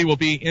Giudice will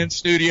be in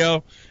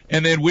studio,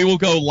 and then we will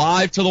go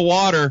live to the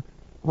water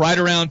right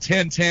around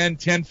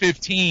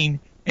 10:15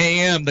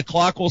 a.m. The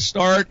clock will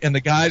start, and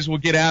the guys will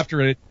get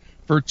after it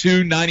for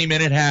 2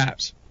 90-minute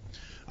halves.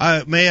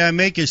 May I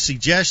make a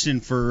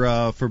suggestion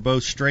for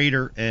both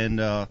Strader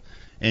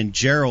and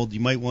Gerald? You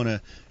might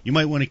want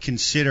to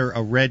consider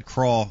a red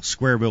crawl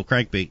square bill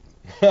crankbait.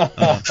 And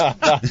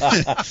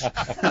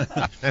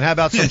how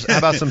about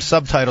some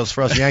subtitles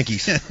for us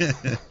Yankees?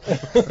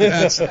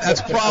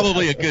 That's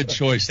probably a good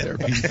choice there,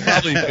 Pete.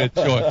 Probably a good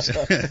choice.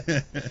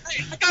 Hey,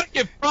 I got to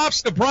give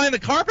props to Brian the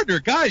Carpenter.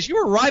 Guys, you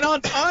were right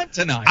on time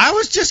tonight. I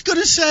was just going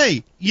to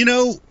say,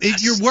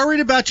 if you're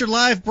worried about your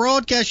live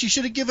broadcast, you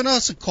should have given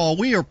us a call.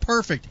 We are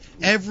perfect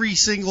every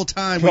single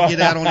time we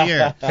get out on the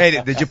air. Hey,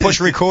 did you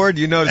push record?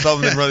 You notice all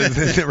of them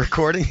the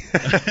recording?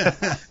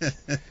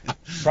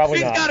 Probably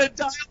He's not. got it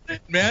dialed in,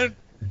 man.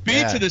 B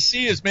Yeah. to the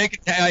C is making.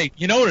 Hey,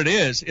 you know what it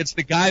is? It's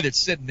the guy that's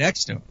sitting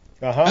next to him.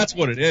 Uh-huh. That's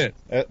what it is.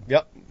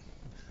 Yep.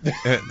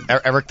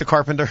 Eric the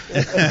Carpenter.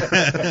 Thank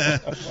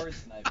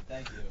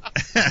you.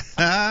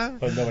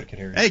 But nobody can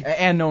hear you. Hey,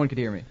 And no one could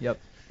hear me. Yep.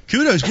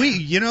 kudos.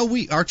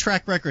 Our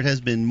track record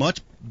has been much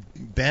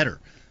better.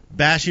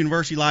 Bash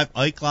University Live,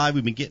 Ike Live,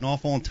 we've been getting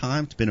off on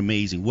time. It's been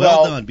amazing.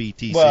 Well done,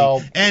 BTC.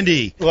 well,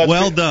 Andy,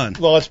 done.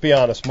 Well, let's be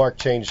honest. Mark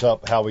changed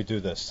up how we do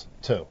this,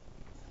 too.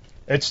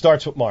 It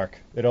starts with Mark.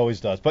 It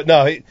always does. But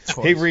no, he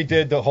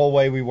redid the whole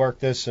way we work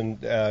this,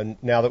 and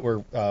now that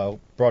we're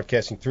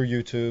broadcasting through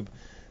YouTube,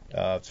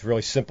 it's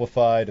really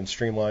simplified and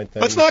streamlined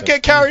things. Let's not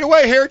get carried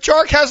away here.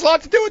 Jark has a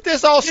lot to do with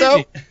this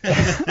also.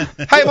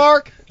 Hey,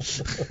 Mark.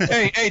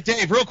 Hey,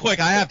 Dave, real quick,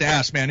 I have to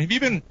ask, man, have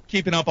you been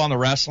keeping up on the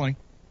wrestling?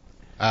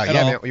 Yeah,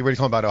 man. You were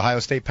talking about Ohio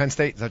State, Penn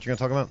State? Is that what you're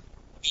going to talk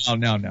about?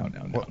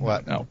 No.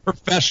 What? No.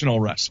 Professional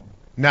wrestling.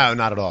 No,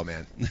 not at all,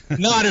 man.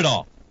 Not at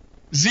all.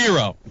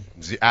 Zero.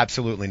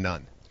 Absolutely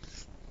none.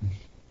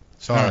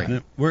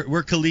 Sorry.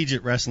 We're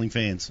collegiate wrestling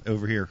fans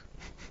over here.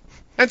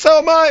 And so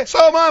am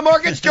I.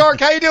 Mark. It's Jark.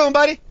 How you doing,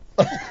 buddy?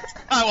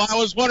 I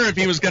was wondering if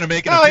he was going to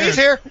make it. Oh, he's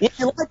here.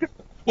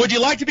 Would you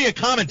like to be a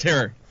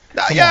commentary?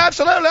 Yeah,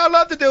 absolutely. I'd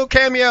love to do a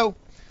cameo.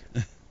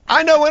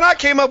 I know when I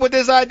came up with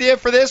this idea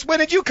for this. When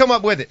did you come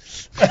up with it?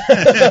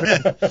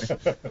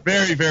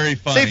 Very, very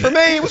funny. See, for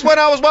me, it was when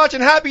I was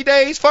watching Happy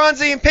Days.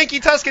 Fonzie and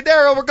Pinky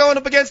Tuscadero were going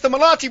up against the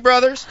Malachi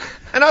brothers,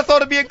 and I thought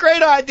it'd be a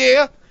great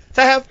idea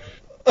to have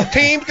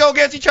teams go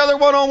against each other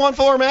one-on-one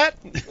format.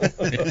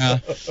 Yeah,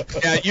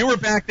 you were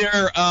back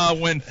there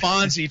when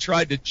Fonzie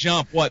tried to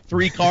jump,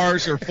 3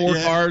 cars or 4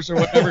 cars or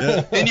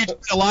whatever. Then you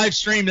live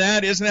stream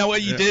that. Isn't that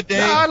what you did, Dave?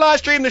 No, I live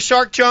streamed the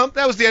shark jump.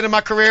 That was the end of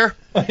my career.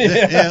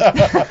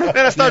 Then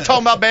I started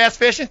talking about bass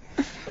fishing.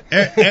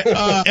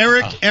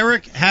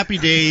 Eric, Happy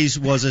Days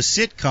was a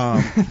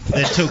sitcom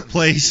that took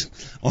place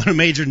on a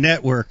major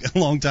network a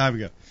long time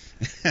ago.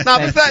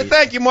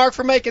 Thank you, Mark,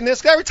 for making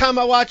this. Every time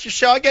I watch your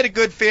show, I get a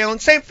good feeling.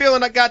 Same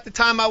feeling I got the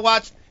time I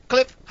watched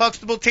Cliff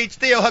Huxtable teach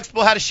Theo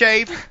Huxtable how to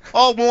shave.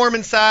 All warm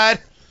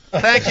inside.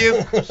 Thank you.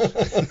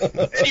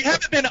 You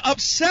haven't been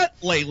upset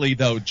lately,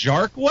 though,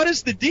 Jark. What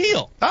is the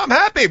deal? I'm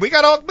happy. We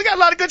got a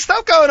lot of good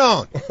stuff going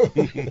on.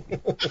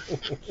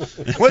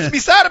 What's to be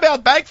sad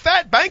about bank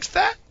fat? Bank's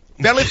fat?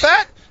 Belly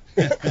fat?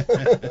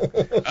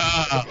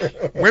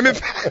 Women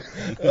fat?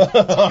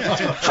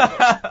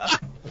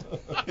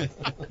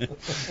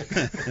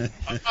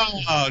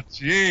 Oh,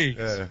 jeez.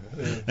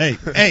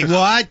 Hey,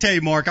 well, I tell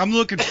you, Mark, I'm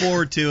looking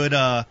forward to it.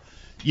 I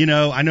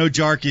know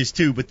Jark is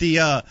too, but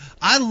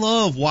I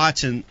love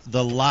watching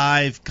the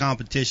live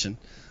competition.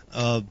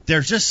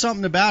 There's just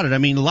something about it. I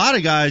mean, a lot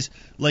of guys,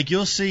 like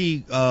you'll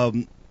see,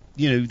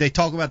 they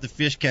talk about the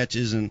fish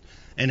catches and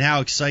how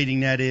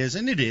exciting that is,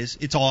 and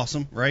it's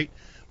awesome, right?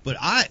 But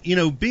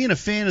being a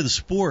fan of the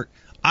sport,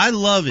 I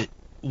love it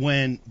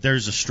when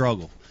there's a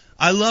struggle.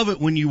 I love it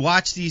when you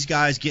watch these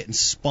guys getting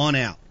spun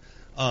out.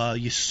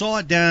 You saw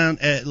it down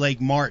at Lake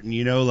Martin,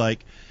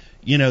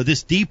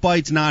 this deep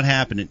bite's not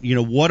happening.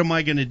 What am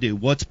I going to do?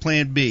 What's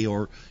plan B?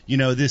 Or,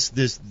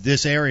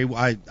 this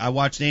area, I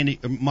watched Andy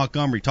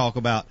Montgomery talk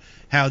about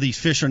how these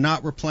fish are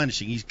not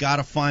replenishing. He's got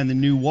to find the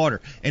new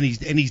water. And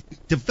he's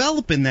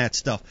developing that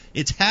stuff.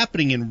 It's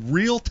happening in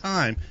real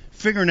time,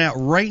 figuring out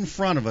right in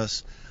front of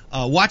us,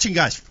 watching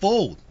guys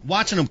fold,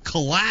 watching them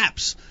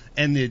collapse.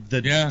 And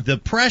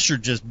the pressure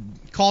just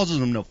causes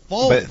them to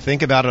fold. But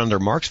think about it under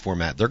Mark's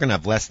format. They're going to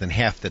have less than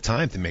half the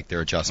time to make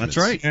their adjustments.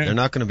 That's right. They're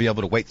not going to be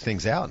able to wait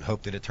things out and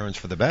hope that it turns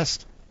for the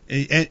best.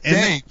 And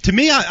to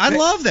me, I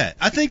love that.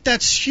 I think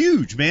that's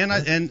huge, man.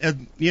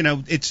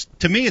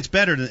 It's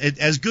better than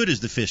as good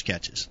as the fish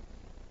catches.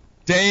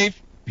 Dave,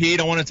 Pete,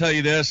 I want to tell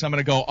you this. I'm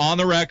going to go on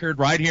the record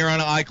right here on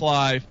Ike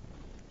Live.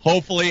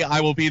 Hopefully,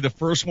 I will be the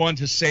first one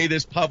to say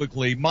this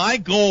publicly. My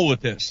goal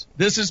with this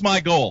is my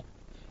goal.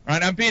 All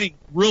right, I'm being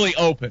really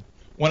open.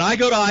 When I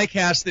go to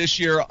ICAST this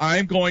year,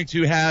 I'm going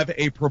to have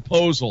a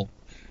proposal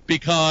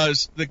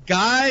because the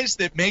guys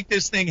that make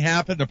this thing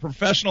happen, the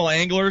professional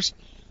anglers,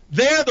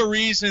 they're the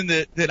reason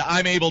that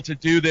I'm able to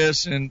do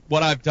this and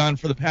what I've done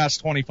for the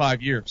past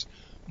 25 years.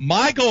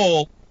 My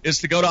goal is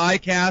to go to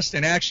ICAST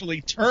and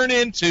actually turn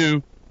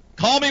into,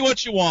 call me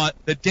what you want,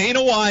 the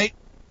Dana White,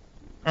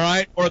 all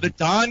right, or the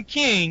Don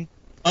King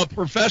of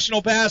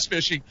professional bass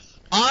fishing.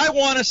 I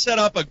want to set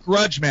up a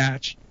grudge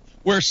match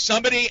where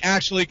somebody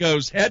actually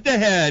goes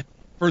head-to-head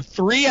for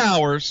 3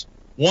 hours,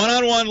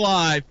 one-on-one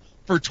live,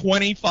 for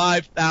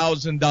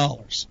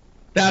 $25,000.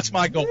 That's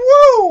my goal.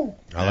 Woo!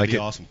 I like it.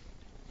 Awesome.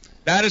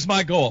 That is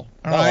my goal.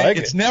 All right. Like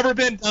it's never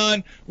been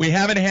done. We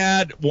haven't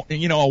had,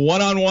 a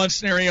one-on-one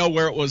scenario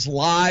where it was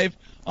live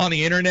on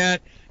the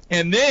internet.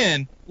 And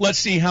then let's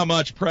see how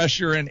much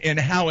pressure and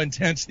how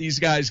intense these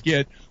guys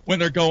get when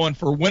they're going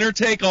for winner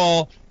take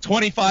all,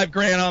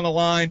 $25,000 on the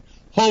line.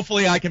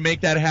 Hopefully I can make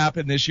that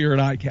happen this year at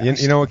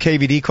ICAST. You know what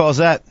KVD calls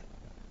that?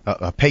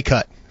 A pay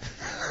cut.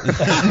 Yeah,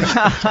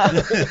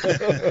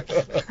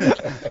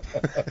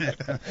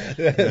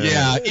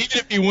 even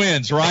if he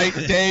wins, right,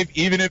 Dave?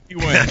 Even if he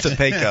wins. That's a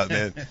pay cut,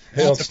 man.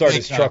 He'll start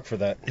his truck for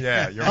that.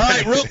 Yeah, you're All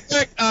right, real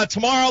quick,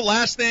 tomorrow,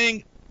 last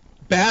thing,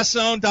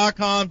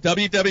 BassZone.com,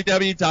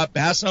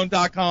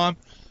 www.BassZone.com.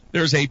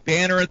 There's a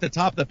banner at the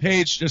top of the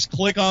page. Just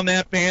click on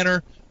that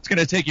banner. It's going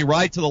to take you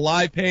right to the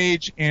live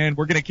page, and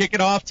we're going to kick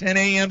it off 10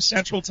 a.m.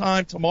 Central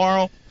Time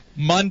tomorrow,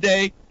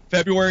 Monday,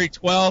 February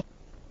 12th.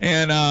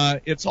 And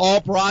it's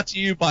all brought to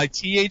you by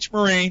TH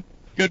Marine.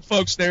 Good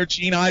folks there,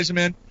 Gene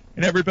Eisenman,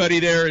 and everybody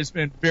there has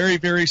been very,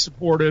 very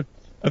supportive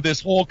of this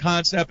whole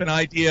concept and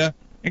idea.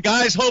 And,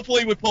 guys,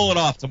 hopefully we pull it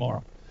off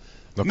tomorrow.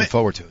 Looking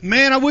forward to it.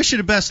 Man, I wish you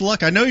the best of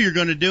luck. I know you're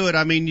going to do it.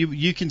 I mean,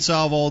 you can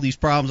solve all these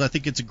problems. I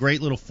think it's a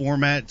great little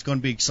format. It's going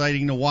to be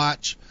exciting to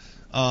watch.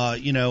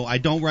 I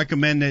don't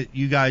recommend that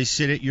you guys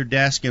sit at your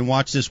desk and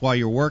watch this while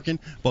you're working,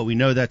 but we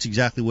know that's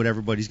exactly what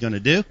everybody's going to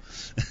do.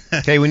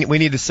 Okay, we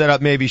need to set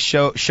up maybe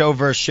show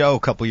versus show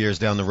a couple years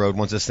down the road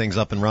once this thing's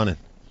up and running.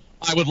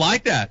 I would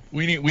like that.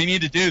 We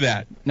need to do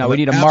that. No, we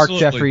need a Mark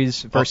Absolutely.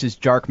 Jeffries versus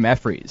Jark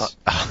Meffries.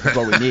 That's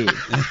what we need.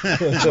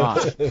 Come on.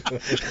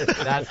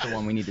 That's the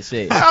one we need to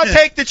see. I'll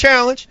take the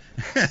challenge.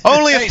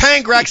 Only if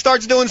Pangrak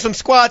starts doing some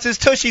squats. His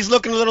tushy's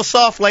looking a little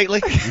soft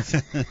lately.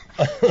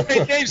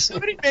 Hey, Dave,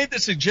 somebody made the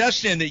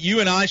suggestion that you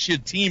and I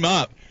should team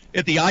up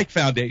at the Ike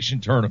Foundation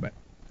tournament.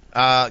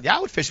 Yeah,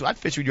 I'd fish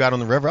with you out on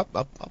the river.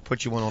 I'll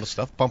put you on all the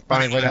stuff. Bump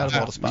Brian right out of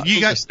all the spots. You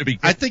guys,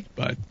 I think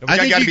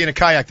I got to be in a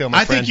kayak though,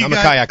 my friend. I'm a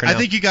kayaker now. I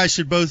think you guys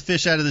should both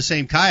fish out of the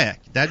same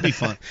kayak. That'd be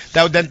fun.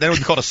 that would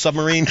be called a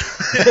submarine. That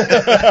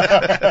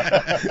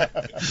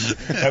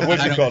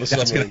would be called a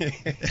submarine.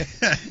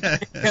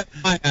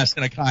 My ass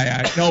in a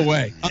kayak. No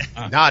way.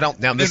 No, don't.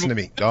 Now listen to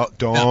me.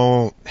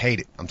 Don't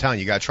hate it. I'm telling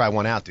you, you got to try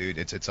one out, dude.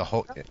 It's a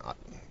whole.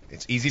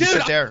 It's easy to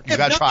sit there. You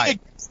got to try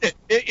it.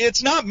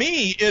 It's not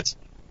me.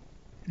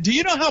 Do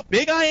you know how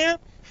big I am?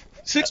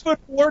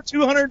 6'4",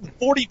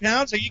 240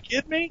 pounds. Are you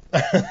kidding me?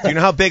 Do you know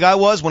how big I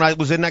was when I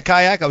was in that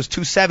kayak? I was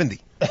 270.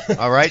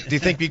 All right. Do you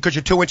think because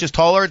you're 2 inches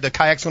taller, the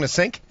kayak's going to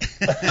sink?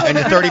 And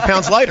you're 30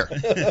 pounds lighter.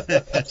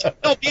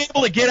 I'll be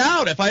able to get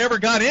out if I ever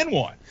got in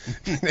one.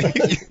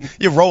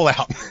 You roll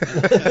out.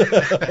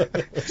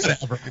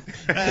 Whatever.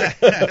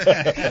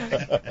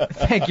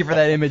 Thank you for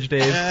that image,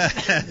 Dave.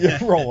 You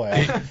roll out.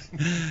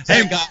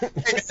 Hey,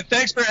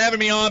 thanks for having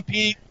me on,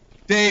 Pete.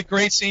 Dave,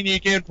 great seeing you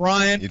again.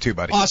 Brian. You too,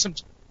 buddy. Awesome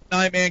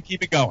night, man.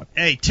 Keep it going.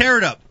 Hey, tear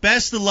it up.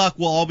 Best of luck.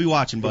 We'll all be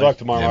watching, buddy. Good luck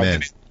tomorrow. Yeah,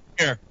 man.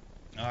 Here.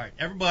 All right,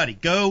 everybody,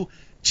 go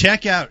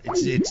check out.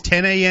 It's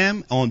 10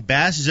 a.m. on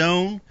Bass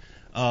Zone.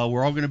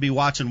 We're all going to be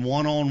watching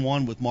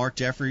one-on-one with Mark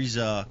Jeffries.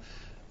 You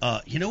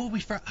know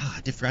what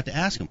I forgot to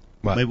ask him.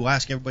 What? Maybe we'll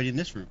ask everybody in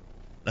this room.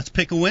 Let's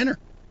pick a winner.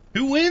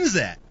 Who wins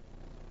that?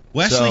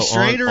 Wesley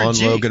Strader on or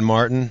G? Logan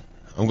Martin.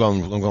 I'm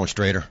going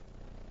Strader.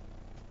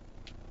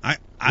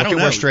 I don't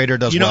know. Where Strader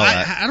does well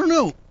at. I don't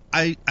know.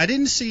 I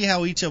didn't see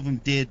how each of them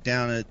did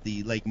down at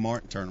the Lake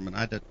Martin tournament.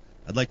 I'd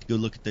like to go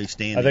look at those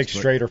standings. I think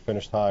Strader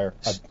finished higher.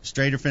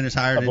 Strader finished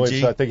higher I than believe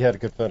G. so. I think he had a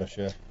good finish,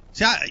 yeah.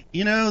 See,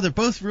 they're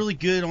both really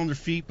good on their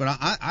feet, but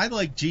I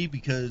like G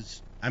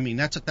because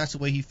that's the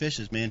way he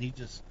fishes, man.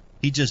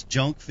 He just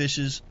junk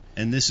fishes,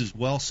 and this is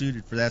well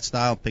suited for that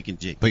style. Picking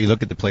G. But you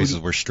look at the places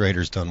where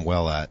Strader's done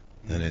well at,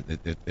 and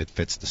it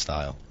fits the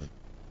style.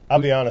 I'll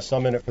be honest,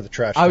 I'm in it for the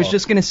trash I was talk.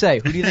 just going to say,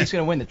 who do you think's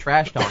going to win the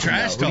trash talk?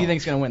 Trash Who do you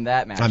think's going to win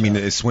that match? I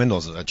mean,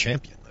 Swindle's a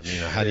champion. I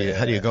mean,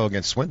 how do you go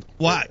against Swindle?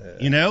 Why?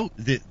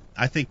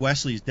 I think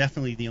Wesley is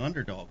definitely the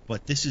underdog,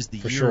 but this is the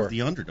year of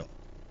the underdog.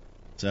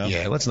 So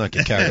Yeah, let's not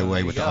get carried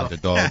away with the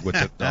underdog, with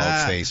the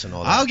dog face and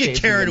all that. I'll get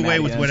Casey carried and away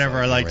Matt with Young, whatever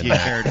I like to get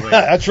carried away with.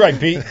 That's right,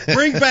 Pete.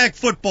 Bring back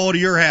football to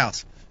your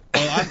house.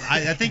 Well,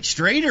 I think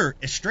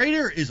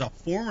Strader is a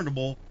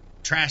formidable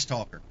trash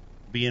talker.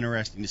 Be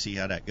interesting to see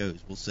how that goes.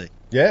 We'll see.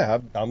 Yeah,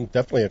 I'm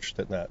definitely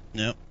interested in that.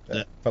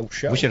 Yep. Faux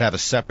show. We should have a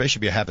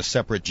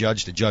separate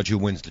judge to judge who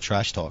wins the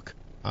trash talk.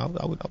 I'll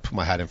put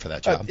my hat in for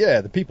that job.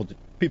 Yeah, the people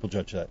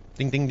judge that.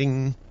 Ding, ding,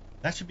 ding.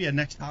 That should be a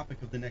next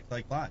topic of the next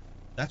Like Live.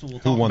 That's what we'll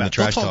talk Who about. won the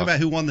trash we'll talk talk? about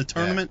who won the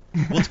tournament.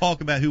 We'll talk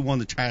about who won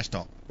the trash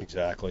talk.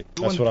 Exactly.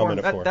 Who won That's the what I'm in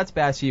it tournament? for. That's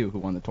Bass U who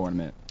won the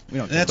tournament. We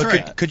don't. That's care right.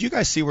 about that. Could you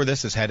guys see where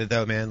this is headed,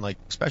 though, man? Like,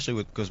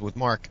 especially because with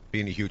Mark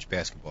being a huge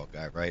basketball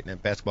guy, right?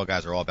 And basketball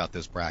guys are all about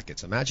those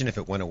brackets. Imagine if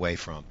it went away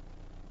from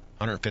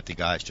 150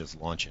 guys just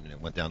launching and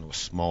it went down to a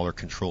smaller,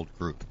 controlled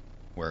group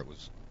where it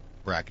was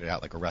bracketed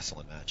out like a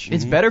wrestling match.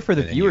 It's better for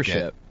the And then you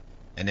viewership.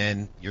 And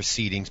then your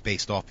seeding's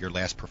based off your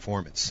last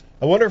performance.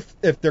 I wonder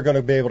if they're going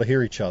to be able to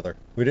hear each other.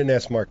 We didn't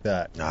ask Mark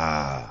that.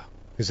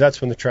 Because that's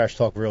when the trash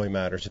talk really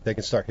matters, if they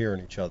can start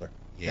hearing each other.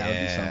 That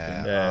would be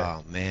something. Yeah.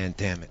 Oh, man,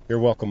 damn it. You're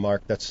welcome,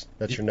 Mark. That's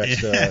your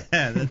next.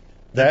 that'd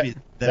that be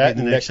and the net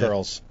next show.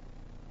 girls.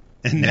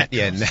 Net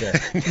Yeah,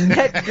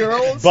 Net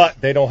girls. But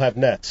they don't have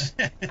nets.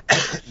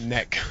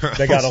 neck.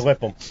 They got to lip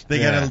them. They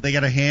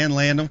got a hand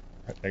land them.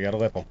 They got to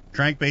lip them.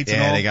 Crankbaits and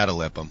Yeah, all. they got to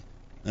lip them.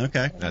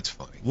 Okay. That's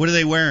funny. What are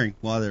they wearing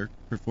while they're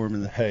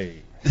performing?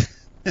 Hey.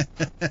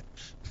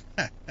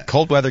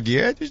 Cold weather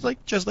gear, just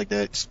like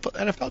the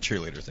NFL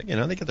cheerleaders.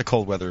 They get the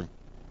cold weather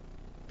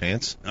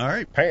pants. All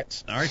right.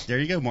 Pants. All right. There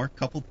you go, Mark.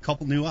 Couple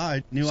new So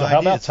ideas. how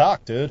about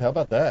talk, dude? How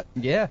about that?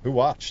 Yeah. Who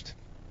watched?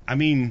 I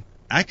mean,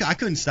 I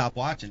couldn't stop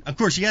watching. Of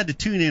course, you had to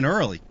tune in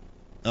early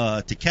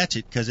to catch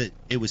it because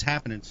it was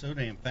happening so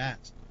damn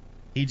fast.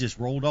 He just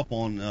rolled up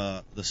on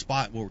the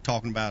spot. What we're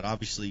talking about,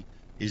 obviously,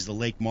 is the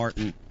Lake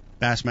Martin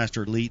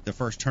Bassmaster Elite, the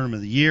first tournament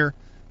of the year.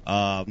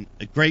 A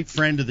great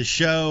friend of the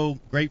show,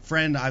 great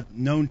friend. I've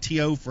known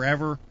T.O.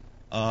 forever.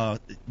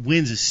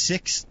 Wins a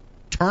sixth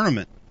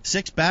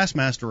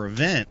Bassmaster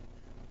event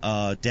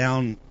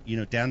down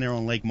there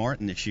on Lake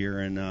Martin this year,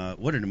 and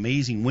what an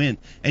amazing win.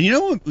 And you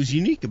know what was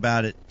unique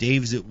about it,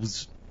 Dave, is it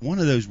was one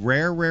of those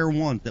rare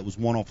ones that was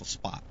one off a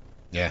spot.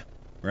 Yeah.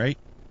 Right?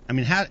 I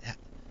mean,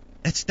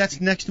 that's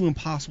next to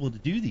impossible to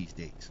do these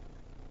days.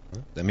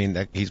 I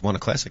mean, he's won a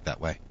classic that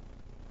way.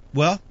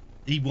 Well,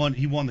 he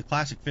won the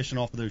classic fishing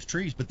off of those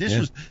trees, but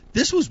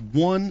this was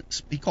one.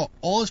 He caught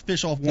all his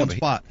fish off one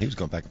spot. He was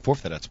going back and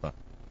forth to that spot.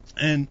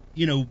 And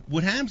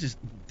what happens is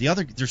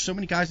there's so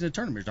many guys in the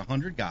tournament. There's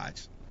 100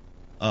 guys.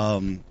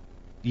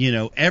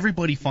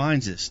 everybody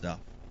finds this stuff.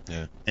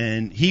 Yeah.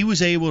 And he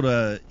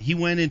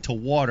went into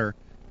water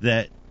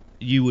that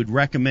you would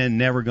recommend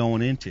never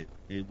going into,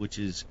 which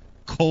is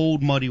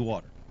cold, muddy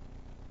water,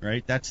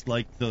 right? That's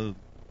like the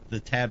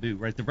taboo,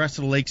 right? The rest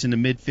of the lake's in the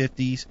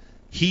mid-50s.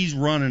 He's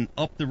running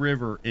up the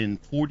river in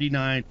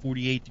 49,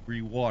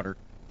 48-degree water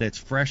that's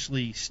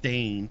freshly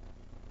stained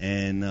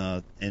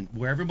and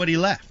where everybody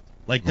left.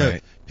 Like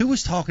who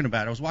was talking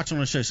about it? I was watching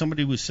on the show.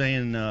 Somebody was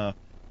saying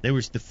there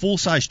was the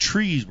full-size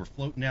trees were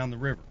floating down the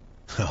river.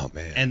 Oh,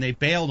 man. And they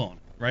bailed on it,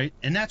 right?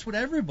 And that's what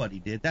everybody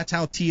did. That's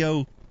how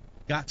T.O.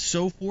 got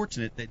so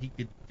fortunate that he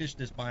could fish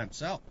this by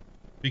himself.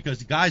 Because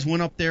the guys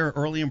went up there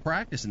early in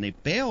practice and they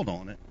bailed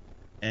on it.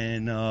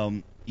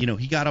 And,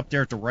 he got up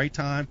there at the right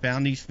time,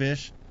 found these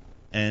fish,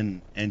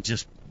 and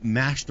just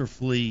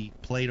masterfully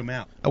played them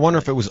out. I wonder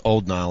if it was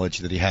old knowledge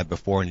that he had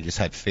before and he just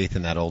had faith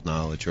in that old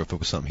knowledge, or if it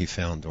was something he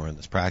found during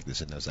this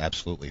practice in those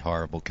absolutely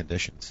horrible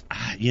conditions.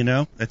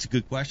 That's a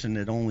good question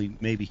that only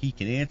maybe he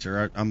can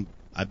answer.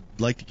 I'd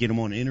like to get him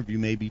on an interview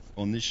maybe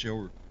on this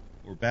show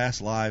or Bass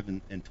Live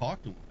and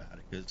talk to him about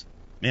it because,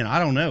 man, I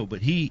don't know.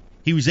 But he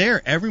was there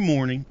every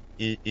morning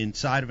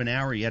inside of an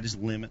hour. He had his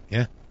limit.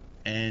 Yeah.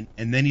 And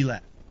then he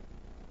left.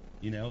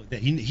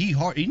 That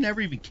he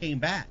never even came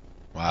back.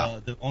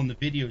 Wow. On the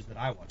videos that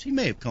I watched, he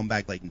may have come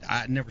back late.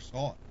 I never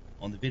saw it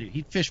on the video.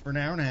 He'd fish for an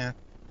hour and a half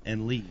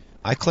and leave.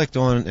 I clicked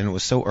on and it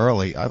was so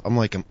early. I'm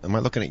like, am I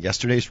looking at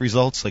yesterday's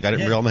results? Like I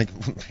didn't realize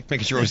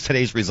making sure it was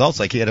today's results.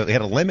 Like he had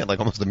a limit like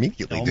almost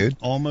immediately, dude.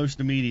 Almost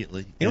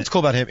immediately. You know what's cool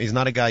about him? He's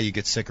not a guy you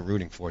get sick of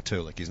rooting for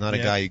too. Like he's not a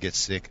guy you get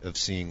sick of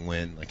seeing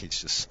win. Like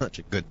he's just such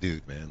a good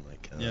dude, man.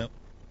 Like.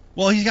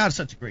 Well, he's got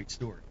such a great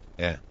story.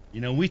 Yeah.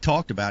 We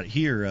talked about it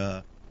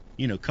here.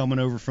 Coming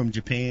over from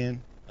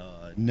Japan,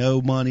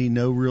 no money,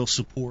 no real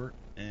support,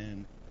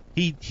 and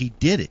he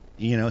did it.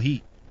 He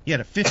had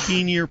a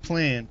 15-year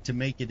plan to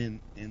make it in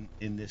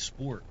this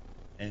sport,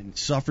 and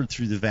suffered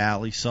through the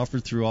valley,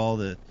 suffered through all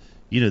the,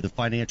 the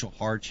financial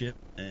hardship,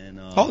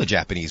 and all the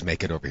Japanese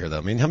make it over here, though.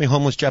 I mean, how many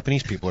homeless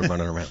Japanese people are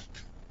running around?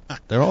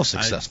 They're all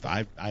successful.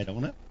 I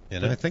don't know.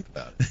 I think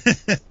about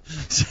it.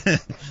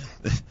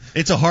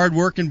 It's a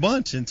hard-working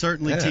bunch, and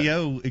certainly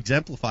T.O.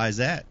 exemplifies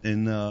that,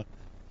 and.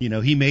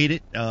 He made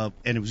it, and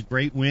it was a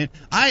great win.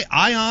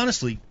 I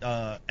honestly,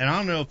 and I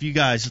don't know if you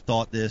guys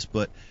thought this,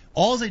 but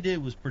all they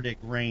did was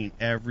predict rain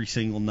every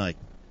single night.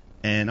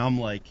 And I'm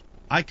like,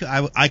 I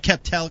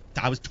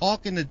was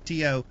talking to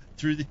T.O.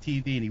 through the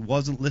TV, and he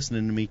wasn't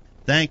listening to me.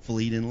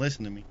 Thankfully, he didn't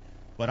listen to me.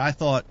 But I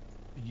thought,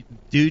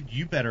 dude,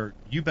 you better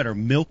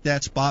milk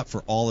that spot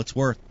for all it's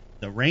worth.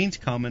 The rain's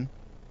coming.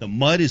 The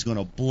mud is going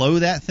to blow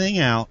that thing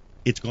out.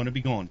 It's going to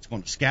be gone. It's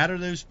going to scatter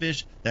those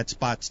fish. That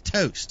spot's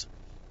toast.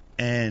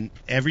 And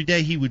every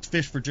day he would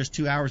fish for just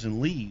 2 hours and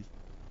leave.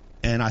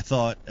 And I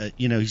thought,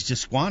 he's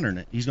just squandering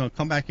it. He's going to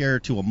come back here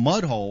to a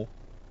mud hole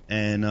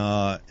and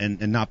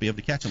not be able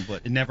to catch them.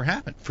 But it never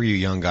happened. For you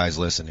young guys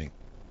listening,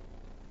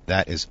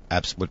 that is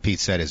what Pete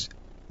said is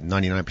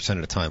 99%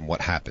 of the time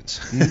what happens.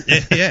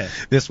 Yeah.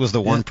 This was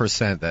the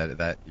 1%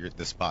 that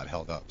the spot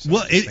held up. So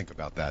think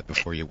about that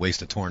before you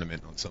waste a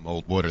tournament on some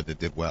old water that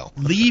did well.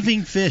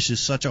 Leaving fish is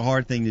such a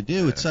hard thing to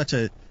do. It's such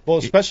a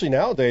especially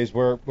nowadays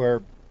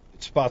where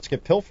spots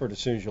get pilfered as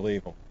soon as you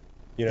leave them.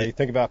 You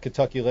think about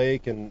Kentucky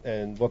Lake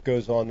and what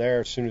goes on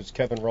there. As soon as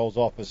Kevin rolls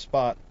off his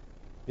spot,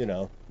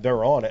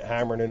 they're on it,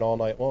 hammering it all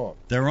night long.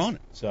 They're on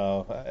it.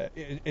 So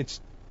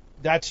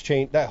that's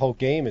changed. That whole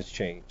game has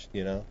changed.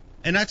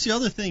 And that's the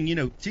other thing.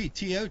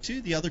 T.O.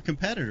 too. The other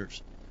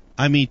competitors.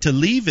 I mean, to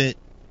leave it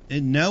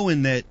and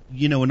knowing that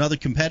another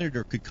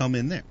competitor could come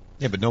in there.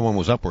 Yeah, but no one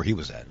was up where he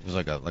was at. It was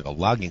like a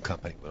logging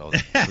company with all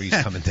the trees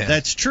coming down.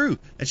 That's true.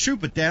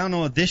 But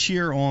down this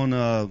year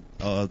on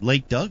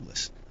Lake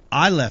Douglas,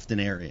 I left an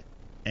area,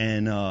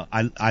 and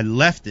I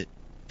left it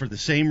for the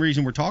same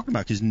reason we're talking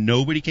about, because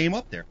nobody came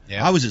up there.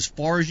 Yeah. I was as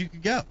far as you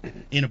could go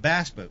in a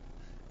bass boat,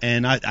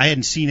 and I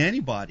hadn't seen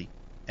anybody,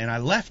 and I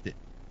left it.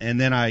 And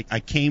then I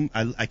came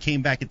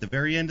back at the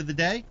very end of the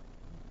day,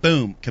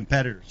 boom,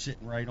 competitor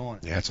sitting right on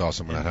it. Yeah, it's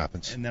awesome when that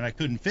happens. And then I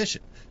couldn't fish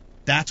it.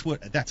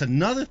 That's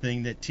another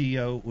thing that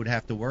T.O. would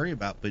have to worry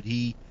about. But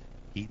he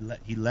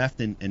left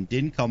and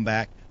didn't come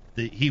back.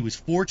 He was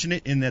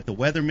fortunate in that the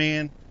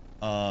weatherman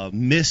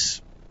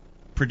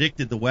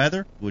mispredicted the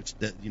weather, which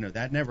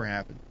that never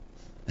happened.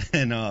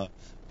 And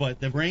but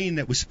the rain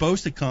that was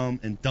supposed to come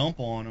and dump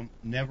on them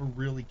never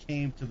really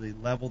came to the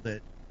level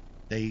that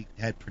they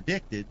had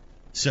predicted.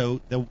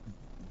 So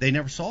they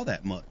never saw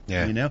that mud.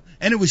 Yeah.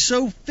 And it was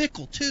so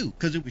fickle too,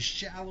 because it was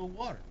shallow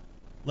water.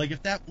 Like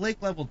if that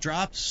lake level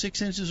drops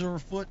 6 inches or a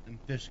foot, and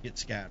fish get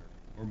scattered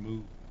or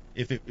move.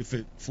 If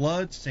it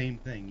floods, same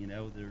thing.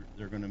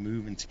 They're going to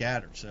move and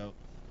scatter. So,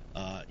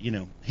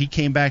 he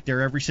came back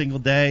there every single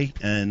day,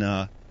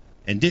 and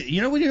did.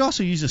 We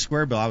also used a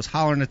square bill. I was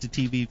hollering at the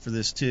TV for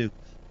this too.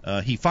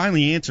 He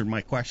finally answered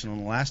my question on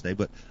the last day,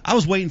 but I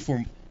was waiting for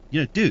him.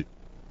 Dude,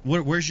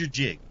 where's your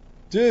jig?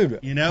 Dude,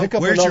 You know, pick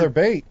up where's another your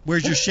bait.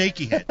 Where's your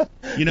shaky head?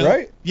 You know,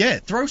 Right? Yeah,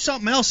 throw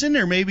something else in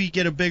there. Maybe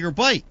get a bigger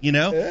bite. You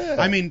know, Yeah.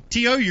 I mean,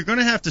 T.O., you're going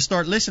to have to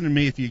start listening to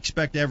me if you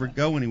expect to ever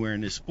go anywhere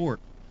in this sport.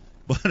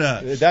 But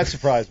That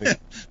surprised me.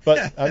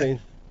 But, I mean,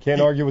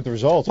 can't argue with the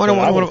results. Why but don't-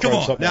 I why would don't- have come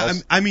thrown on, something now,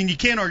 else. I mean, you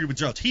can't argue with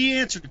results. He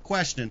answered the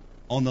question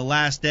on the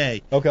last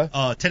day. Okay.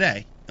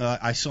 Today,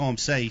 I saw him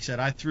say, he said,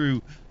 I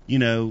threw, you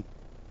know,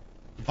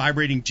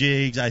 vibrating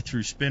jigs, I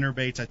threw spinner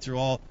baits, I threw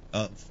all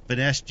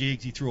finesse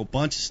jigs, he threw a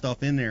bunch of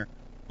stuff in there.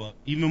 But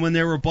even when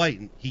they were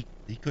biting, he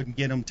couldn't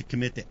get them to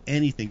commit to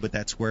anything but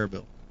that square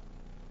bill.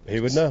 He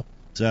would know.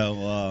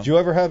 So, Did you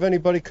ever have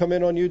anybody come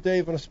in on you,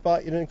 Dave, on a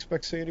spot you didn't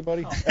expect to see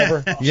anybody?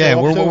 Ever? Yeah, show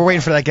up we're to?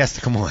 waiting for that guest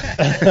to come on.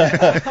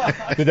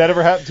 Did that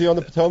ever happen to you on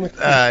the Potomac?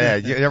 Yeah.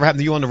 You ever happened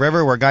to you on the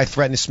river where a guy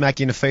threatened to smack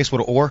you in the face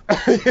with an oar?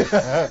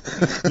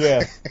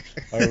 Yeah,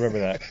 I remember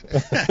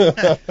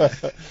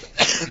that.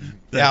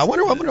 Yeah, I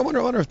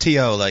wonder if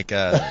T.O.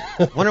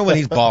 wonder when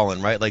he's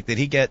balling, right? Like, did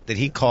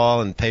he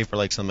call and pay for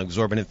like some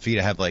exorbitant fee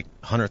to have like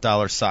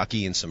 $100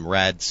 sake and some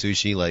rad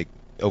sushi, like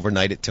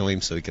overnight it to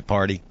him so he could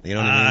party? You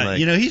know what I mean? Like,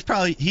 you know, he's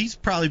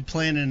probably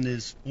planning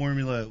his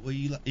Formula. Well,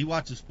 he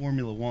watches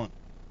Formula One.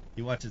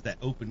 He watches that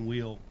open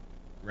wheel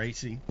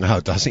racing. no,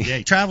 does he? Yeah,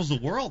 he travels the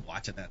world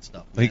watching that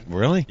stuff. Man. Like,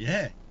 really?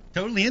 Yeah,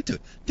 totally into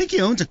it. I think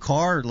he owns a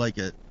car, like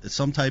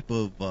some type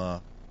of,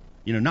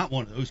 not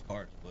one of those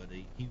cars, but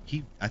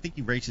I think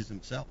he races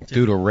himself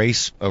too. Dude, a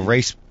race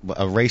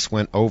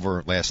went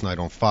over last night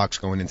on Fox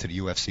going into the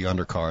UFC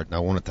undercard, and I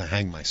wanted to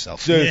hang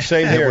myself. Dude,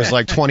 same It here. was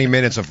like 20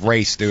 minutes of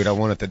race, dude. I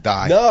wanted to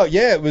die. No,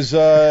 yeah, it was.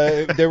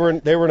 They were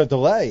in a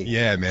delay.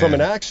 Yeah, man. From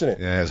an accident.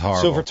 Yeah, it was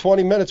horrible. So for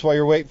 20 minutes while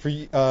you're waiting for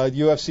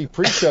UFC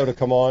pre-show to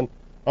come on,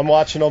 I'm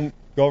watching them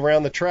go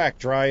around the track,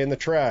 dry in the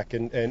track,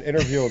 and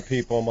interviewing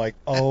people. I'm like,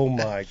 oh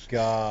my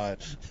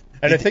god.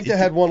 And I think they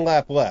had one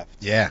lap left.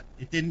 Yeah.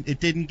 It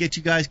didn't get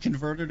you guys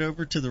converted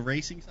over to the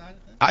racing side of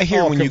things. I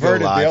hear when you go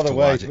converted the live other to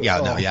way. watch it. Yeah,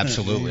 no, Oh, yeah,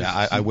 absolutely.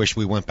 I wish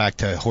we went back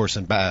to horse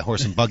and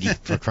buggy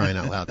for crying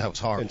out loud. That was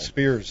horrible. And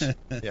Spears.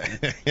 Yeah.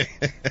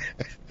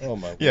 Oh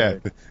my Yeah.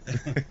 word.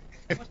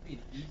 It must be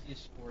the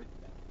easiest sport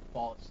to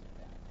fall asleep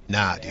at.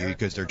 Nah, dude,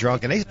 because they're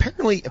drunk. And they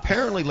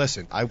apparently,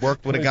 listen, I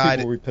worked with a How many guy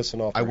people were we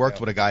pissing off I right worked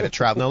now? with a guy that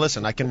traveled. Now,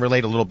 listen, I can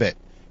relate a little bit.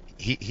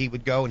 He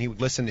would go and he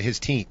would listen to his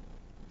team,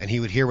 and he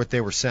would hear what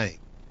they were saying.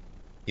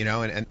 You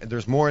know, and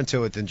there's more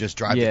into it than just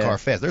drive the Yeah. car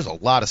fast. There's a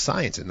lot of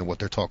science into what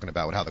they're talking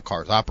about, with how the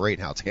cars operate,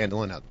 and how it's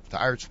handling, how the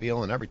tires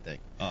feel, and everything.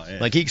 Oh, yeah.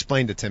 Like, he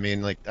explained it to me,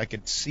 and like I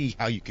could see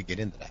how you could get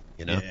into that.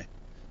 You know?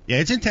 Yeah,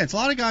 it's intense. A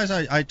lot of guys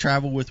I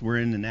travel with were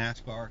in the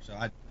NASCAR, so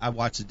I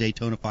watched the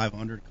Daytona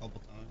 500 a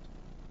couple times,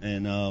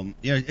 and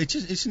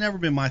it's never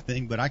been my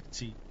thing, but I can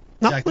see.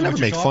 No, exactly we never what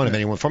you're make fun talking of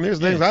anyone. From there's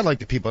things I like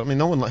the people. I mean,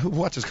 no one who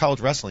watches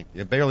college wrestling.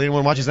 Barely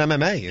anyone watches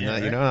MMA. And Yeah,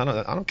 you right.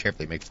 know, I don't care if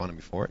they make fun of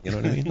me for it. You know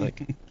what I mean?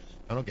 Like,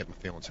 I don't get my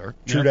feelings hurt.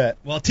 True that.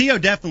 Well, T.O.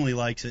 definitely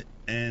likes it,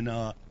 and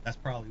that's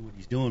probably what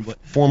he's doing. But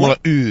Formula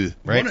U,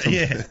 right?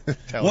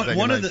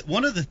 One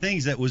of the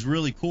things that was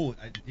really cool.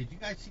 Did you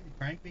guys see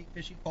the crankbait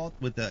fish he caught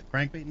with the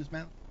crankbait in his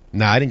mouth?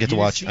 No, I didn't get to You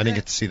watch. see I didn't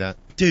that? get to see that.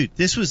 Dude,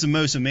 this was the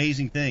most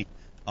amazing thing.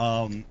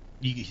 I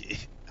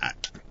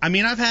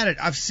mean,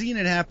 I've seen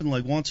it happen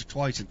like once or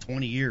twice in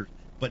 20 years,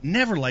 but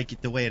never like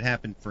it the way it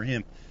happened for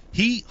him.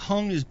 He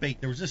hung his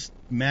bait. There was this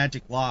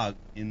magic log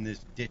in this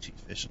ditch he's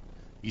fishing.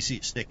 You see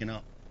it sticking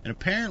up. And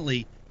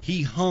apparently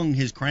he hung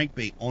his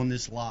crankbait on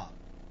this log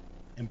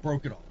and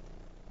broke it off.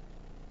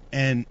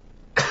 And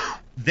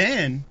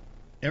then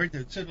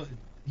everything. So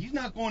he's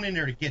not going in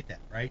there to get that,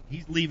 right?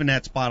 He's leaving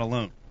that spot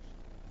alone.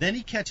 Then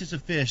he catches a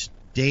fish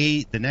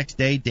the next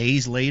day,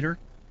 days later,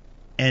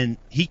 and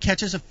he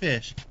catches a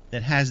fish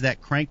that has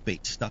that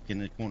crankbait stuck in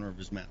the corner of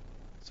his mouth.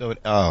 So,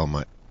 oh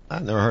my,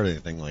 I've never heard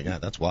anything like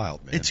that. That's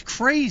wild, man. It's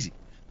crazy.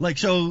 Like,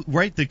 so,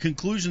 right, the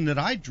conclusion that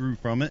I drew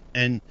from it,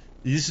 and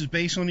this is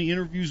based on the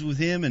interviews with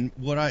him and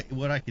what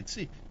I could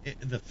see.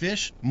 The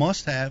fish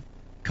must have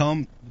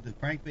come with the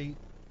crankbait,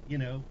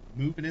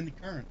 moving in the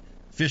current.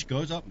 Fish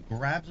goes up and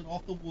grabs it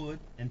off the wood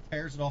and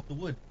tears it off the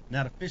wood.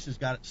 Now the fish has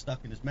got it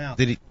stuck in his mouth.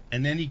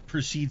 And then he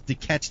proceeds to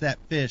catch that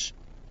fish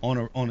on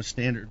a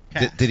standard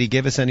cast. Did he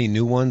give us any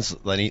new ones?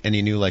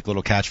 Any new like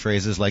little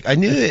catchphrases? Like, I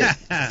knew it.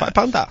 5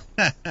 pounder.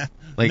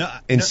 Like,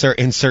 insert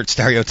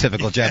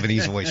stereotypical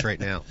Japanese voice right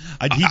now.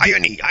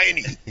 Irony.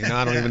 You know,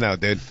 I don't even know,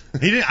 dude.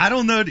 I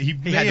don't know. He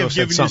may had to have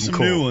said given you something some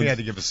cool. new ones. He had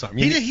to give us something.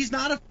 He's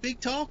not a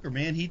big talker,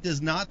 man. He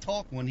does not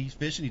talk when he's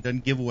fishing. He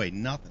doesn't give away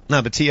nothing.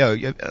 No, but T.O.,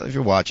 if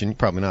you're watching,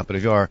 probably not, but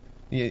if you are,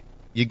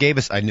 you gave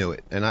us I knew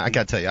it. And I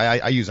got to tell you,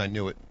 I use I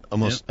knew it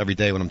almost every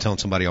day when I'm telling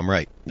somebody I'm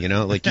right. You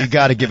know, like, you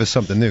got to give us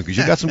something new, because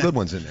you got some good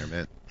ones in there,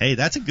 man. Hey,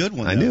 that's a good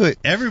one. I though. knew it.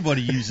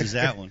 Everybody uses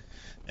that one.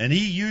 And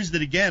he used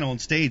it again on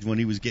stage when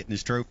he was getting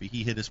his trophy.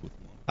 He hit us with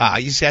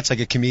one. You see, that's like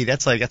a comedian.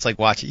 That's like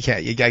watching.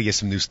 You got to get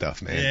some new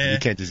stuff, man. Yeah. You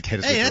can't just hit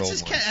us with that's your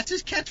his old ones. that's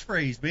his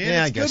catchphrase, man.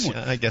 Yeah, That's a good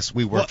one. I guess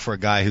we work for a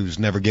guy who's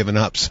never given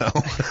up, so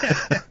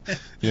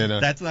you know.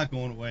 That's not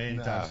going away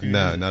anytime soon.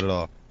 No, not at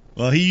all.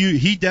 Well,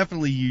 he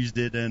definitely used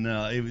it, and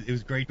it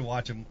was great to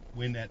watch him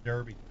win that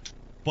derby.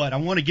 But I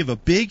want to give a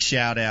big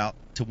shout out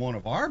to one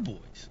of our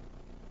boys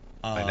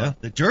I know.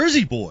 The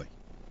Jersey boy,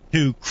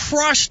 who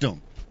crushed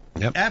them.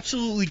 Yep.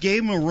 Absolutely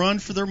gave them a run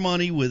for their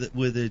money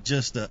with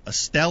just a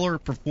stellar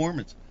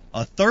performance.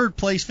 A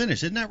third-place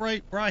finish. Isn't that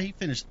right, Bri? He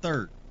finished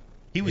third.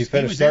 He was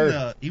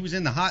third. He was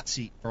in the hot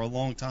seat for a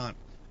long time,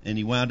 and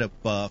he wound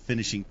up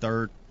finishing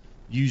third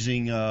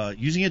using a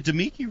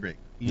Demiki rig,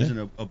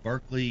 using a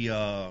Berkeley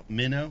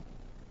minnow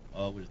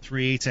with a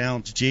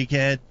 3/8-ounce jig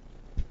head,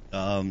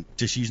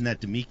 just using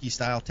that Demiki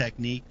style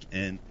technique,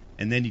 and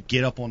then he'd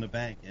get up on the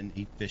bank and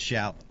he'd fish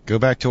shallow. Go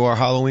back to our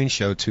Halloween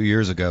show 2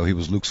 years ago. He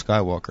was Luke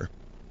Skywalker.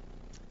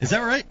 Is that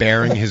right?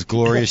 Bearing his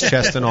glorious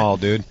chest and all,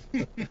 dude.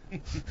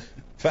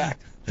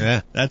 Fact.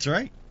 Yeah. That's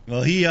right.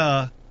 Well, he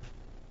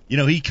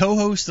he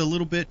co-hosts a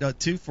little bit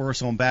too for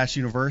us on Bass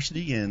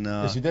University, and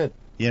yes, he did.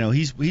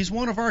 He's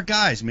one of our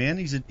guys, man.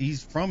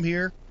 He's from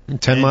here,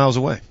 10 miles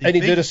away, and he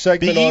did a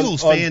segment big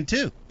Eagles fan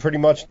too. Pretty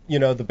much,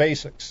 the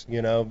basics,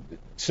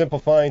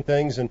 simplifying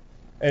things,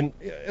 and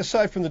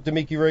aside from the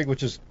Demiki rig,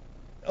 which is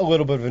a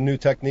little bit of a new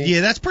technique.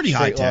 Yeah, that's pretty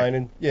high tech.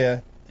 Lining.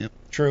 Yeah, yep.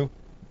 True.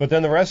 But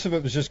then the rest of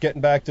it was just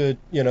getting back to,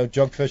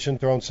 jug fishing,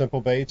 throwing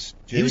simple baits.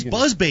 He was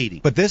buzz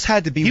baiting. But this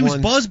had to be He was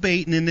buzz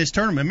baiting in this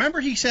tournament.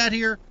 Remember he sat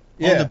here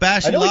on the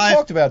Bass I know Live? he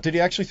talked about it. Did he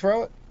actually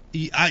throw it?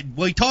 He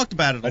talked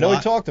about it a lot. I know he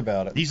talked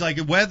about it. He's like,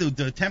 whether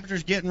the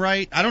temperature's getting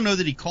right. I don't know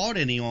that he caught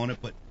any on it,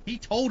 but he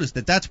told us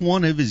that that's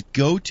one of his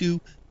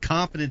go-to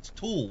confidence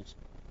tools.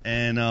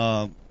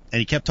 And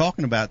he kept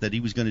talking about that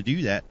he was going to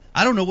do that.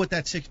 I don't know what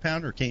that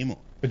 6-pounder came on.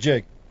 A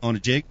jig. On a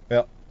jig?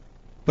 Yeah.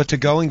 But to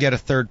go and get a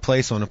third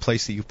place on a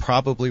place that you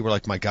probably were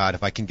like, my God,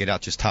 if I can get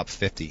out just top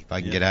 50, if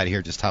I can get out of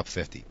here just top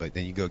 50, but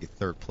then you go get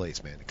third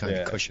place, man, the kind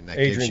of cushion that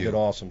Adrian gives you. did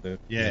awesome, dude.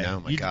 Yeah.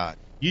 My God.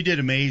 You did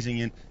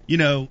amazing, and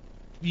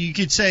you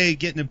could say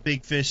getting a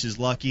big fish is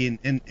lucky,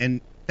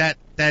 and that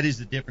is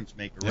the difference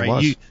maker,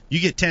 right? You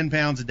get 10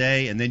 pounds a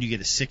day, and then you get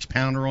a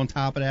 6-pounder on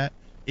top of that.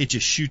 It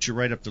just shoots you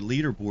right up the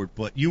leaderboard.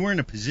 But you were in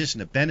a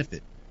position to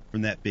benefit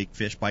from that big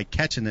fish by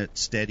catching a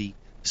steady,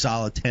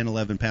 solid 10,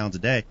 11 pounds a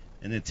day.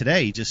 And then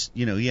today, he just,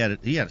 he had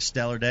a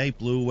stellar day,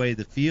 blew away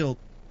the field,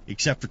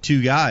 except for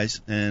 2 guys,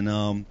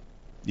 and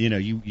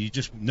you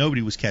just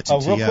nobody was catching. Oh,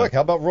 real quick, how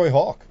about Roy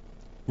Hawk?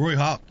 Roy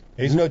Hawk,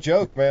 he's no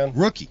joke, man.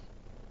 Rookie.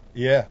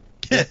 Yeah.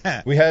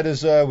 we had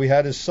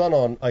his son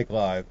on Ike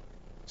Live.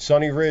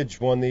 Sonny Ridge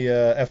won the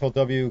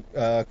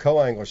FLW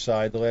co-angler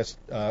side the last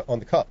on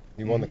the Cup.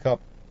 He won the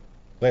Cup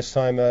last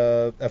time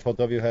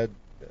FLW had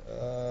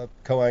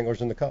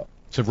co-anglers in the Cup.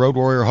 So Road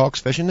Warrior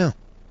Hawk's fishing now.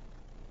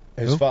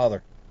 His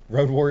father.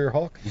 Road Warrior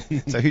Hawk?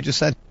 Is that who you just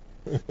said?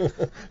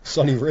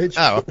 Sonny Ridge?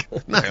 Oh,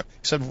 okay. No. You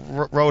said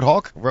Road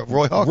Hawk?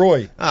 Roy Hawk?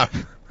 Roy. Oh.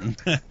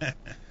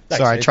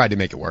 Sorry, I tried to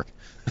make it work.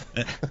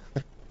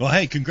 Well,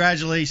 hey,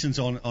 congratulations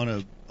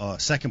on a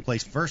second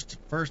place, first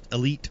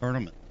elite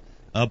tournament.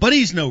 But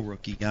he's no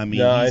rookie. I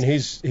mean, and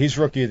he's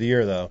rookie of the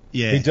year though.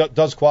 Yeah, he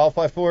does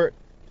qualify for it.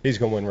 He's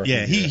gonna win rookie.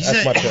 Yeah, of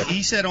the year.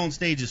 he said on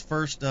stage his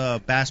first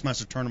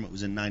Bassmaster tournament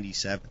was in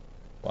 '97.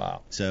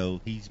 Wow.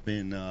 So he's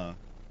been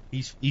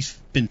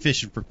he's been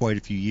fishing for quite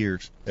a few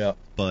years. Yeah.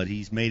 But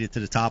he's made it to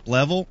the top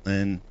level,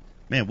 and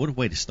man, what a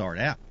way to start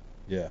out.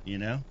 Yeah.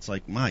 It's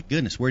like, my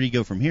goodness, where do you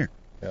go from here?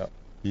 Yeah.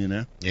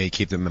 Yeah, you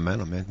keep the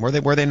momentum, man. Where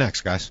are they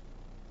next, guys?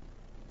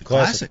 The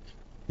Classic.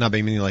 No, but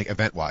I mean like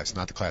event wise,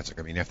 not the Classic.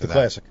 I mean after that.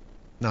 Classic.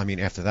 No, I mean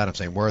after that. I'm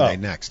saying where are they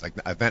next? Like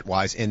event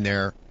wise on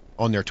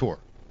their tour.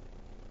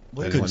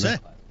 I couldn't say.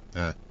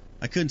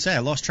 I couldn't say. I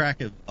lost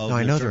track of. No,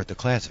 I know they're at the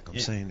Classic. I'm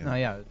saying. Oh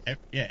yeah.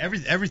 Yeah.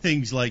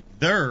 Everything's like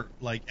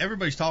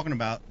everybody's talking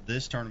about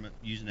this tournament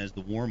using as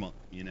the warm up,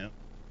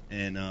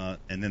 and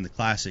then the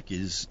Classic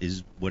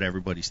is what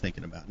everybody's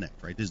thinking about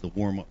next, right? This is the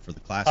warm up for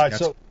the Classic. All right,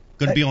 That's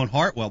going to be on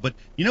Hartwell. But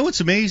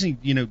what's amazing?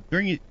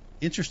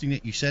 Interesting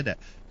that you said that,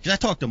 because I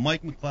talked to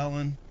Mike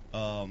McClellan.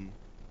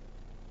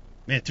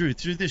 Man, through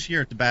this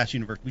year at the Bass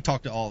University, we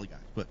talked to all the guys,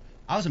 but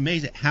I was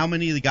amazed at how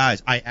many of the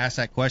guys I asked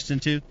that question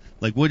to.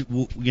 Like, what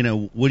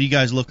are you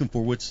guys looking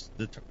for? What's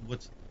the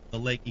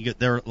lake?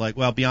 They're like,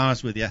 well, I'll be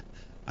honest with you,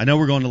 I know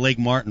we're going to Lake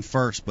Martin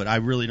first, but I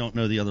really don't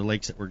know the other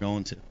lakes that we're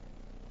going to.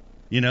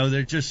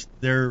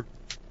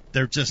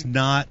 They're just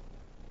not.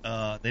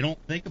 They don't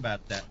think about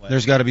it that way.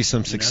 There's got to be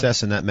some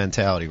success in that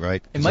mentality,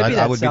 right? It might be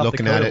I would be South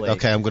looking Dakota at it. lake.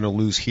 Okay, I'm going to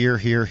lose here,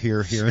 and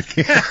here.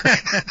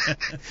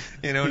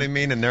 You know what I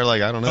mean? And they're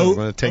like, I don't know. I'm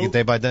going to take it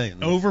day by day.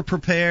 Over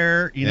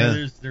prepare.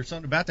 There's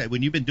something about that.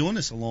 When you've been doing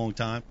this a long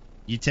time,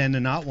 you tend to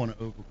not want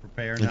to over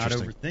prepare, not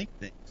overthink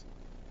things.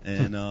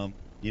 And a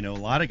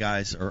lot of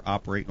guys are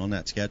operating on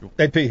that schedule.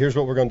 Hey Pete, here's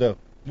what we're going to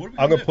do.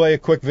 I'm going to play a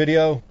quick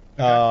video.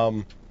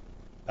 Okay.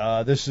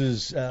 This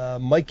is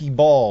Mikey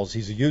Balls.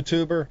 He's a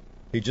YouTuber.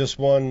 He just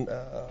won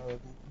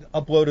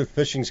uploaded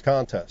fishing's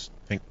contest.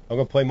 I'm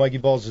going to play Mikey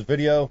Balls'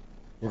 video.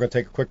 We're going to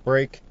take a quick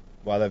break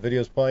while that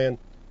video's playing.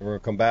 We're going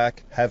to come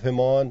back, have him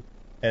on,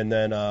 and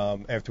then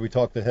after we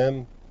talk to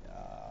him,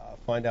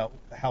 find out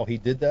how he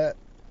did that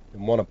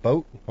and won a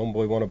boat.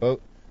 Homeboy won a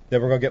boat.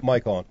 Then we're going to get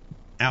Mike on.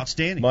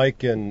 Outstanding.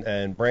 Mike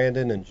and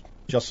Brandon and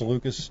Justin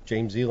Lucas,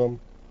 James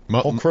Elam,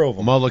 whole crew of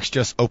them. Mullick's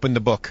just opened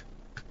the book.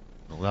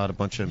 Allowed a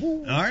bunch of.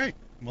 All right.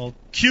 Well,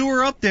 cue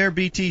her up there,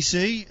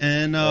 BTC,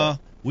 and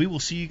we will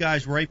see you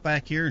guys right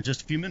back here in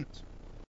just a few minutes.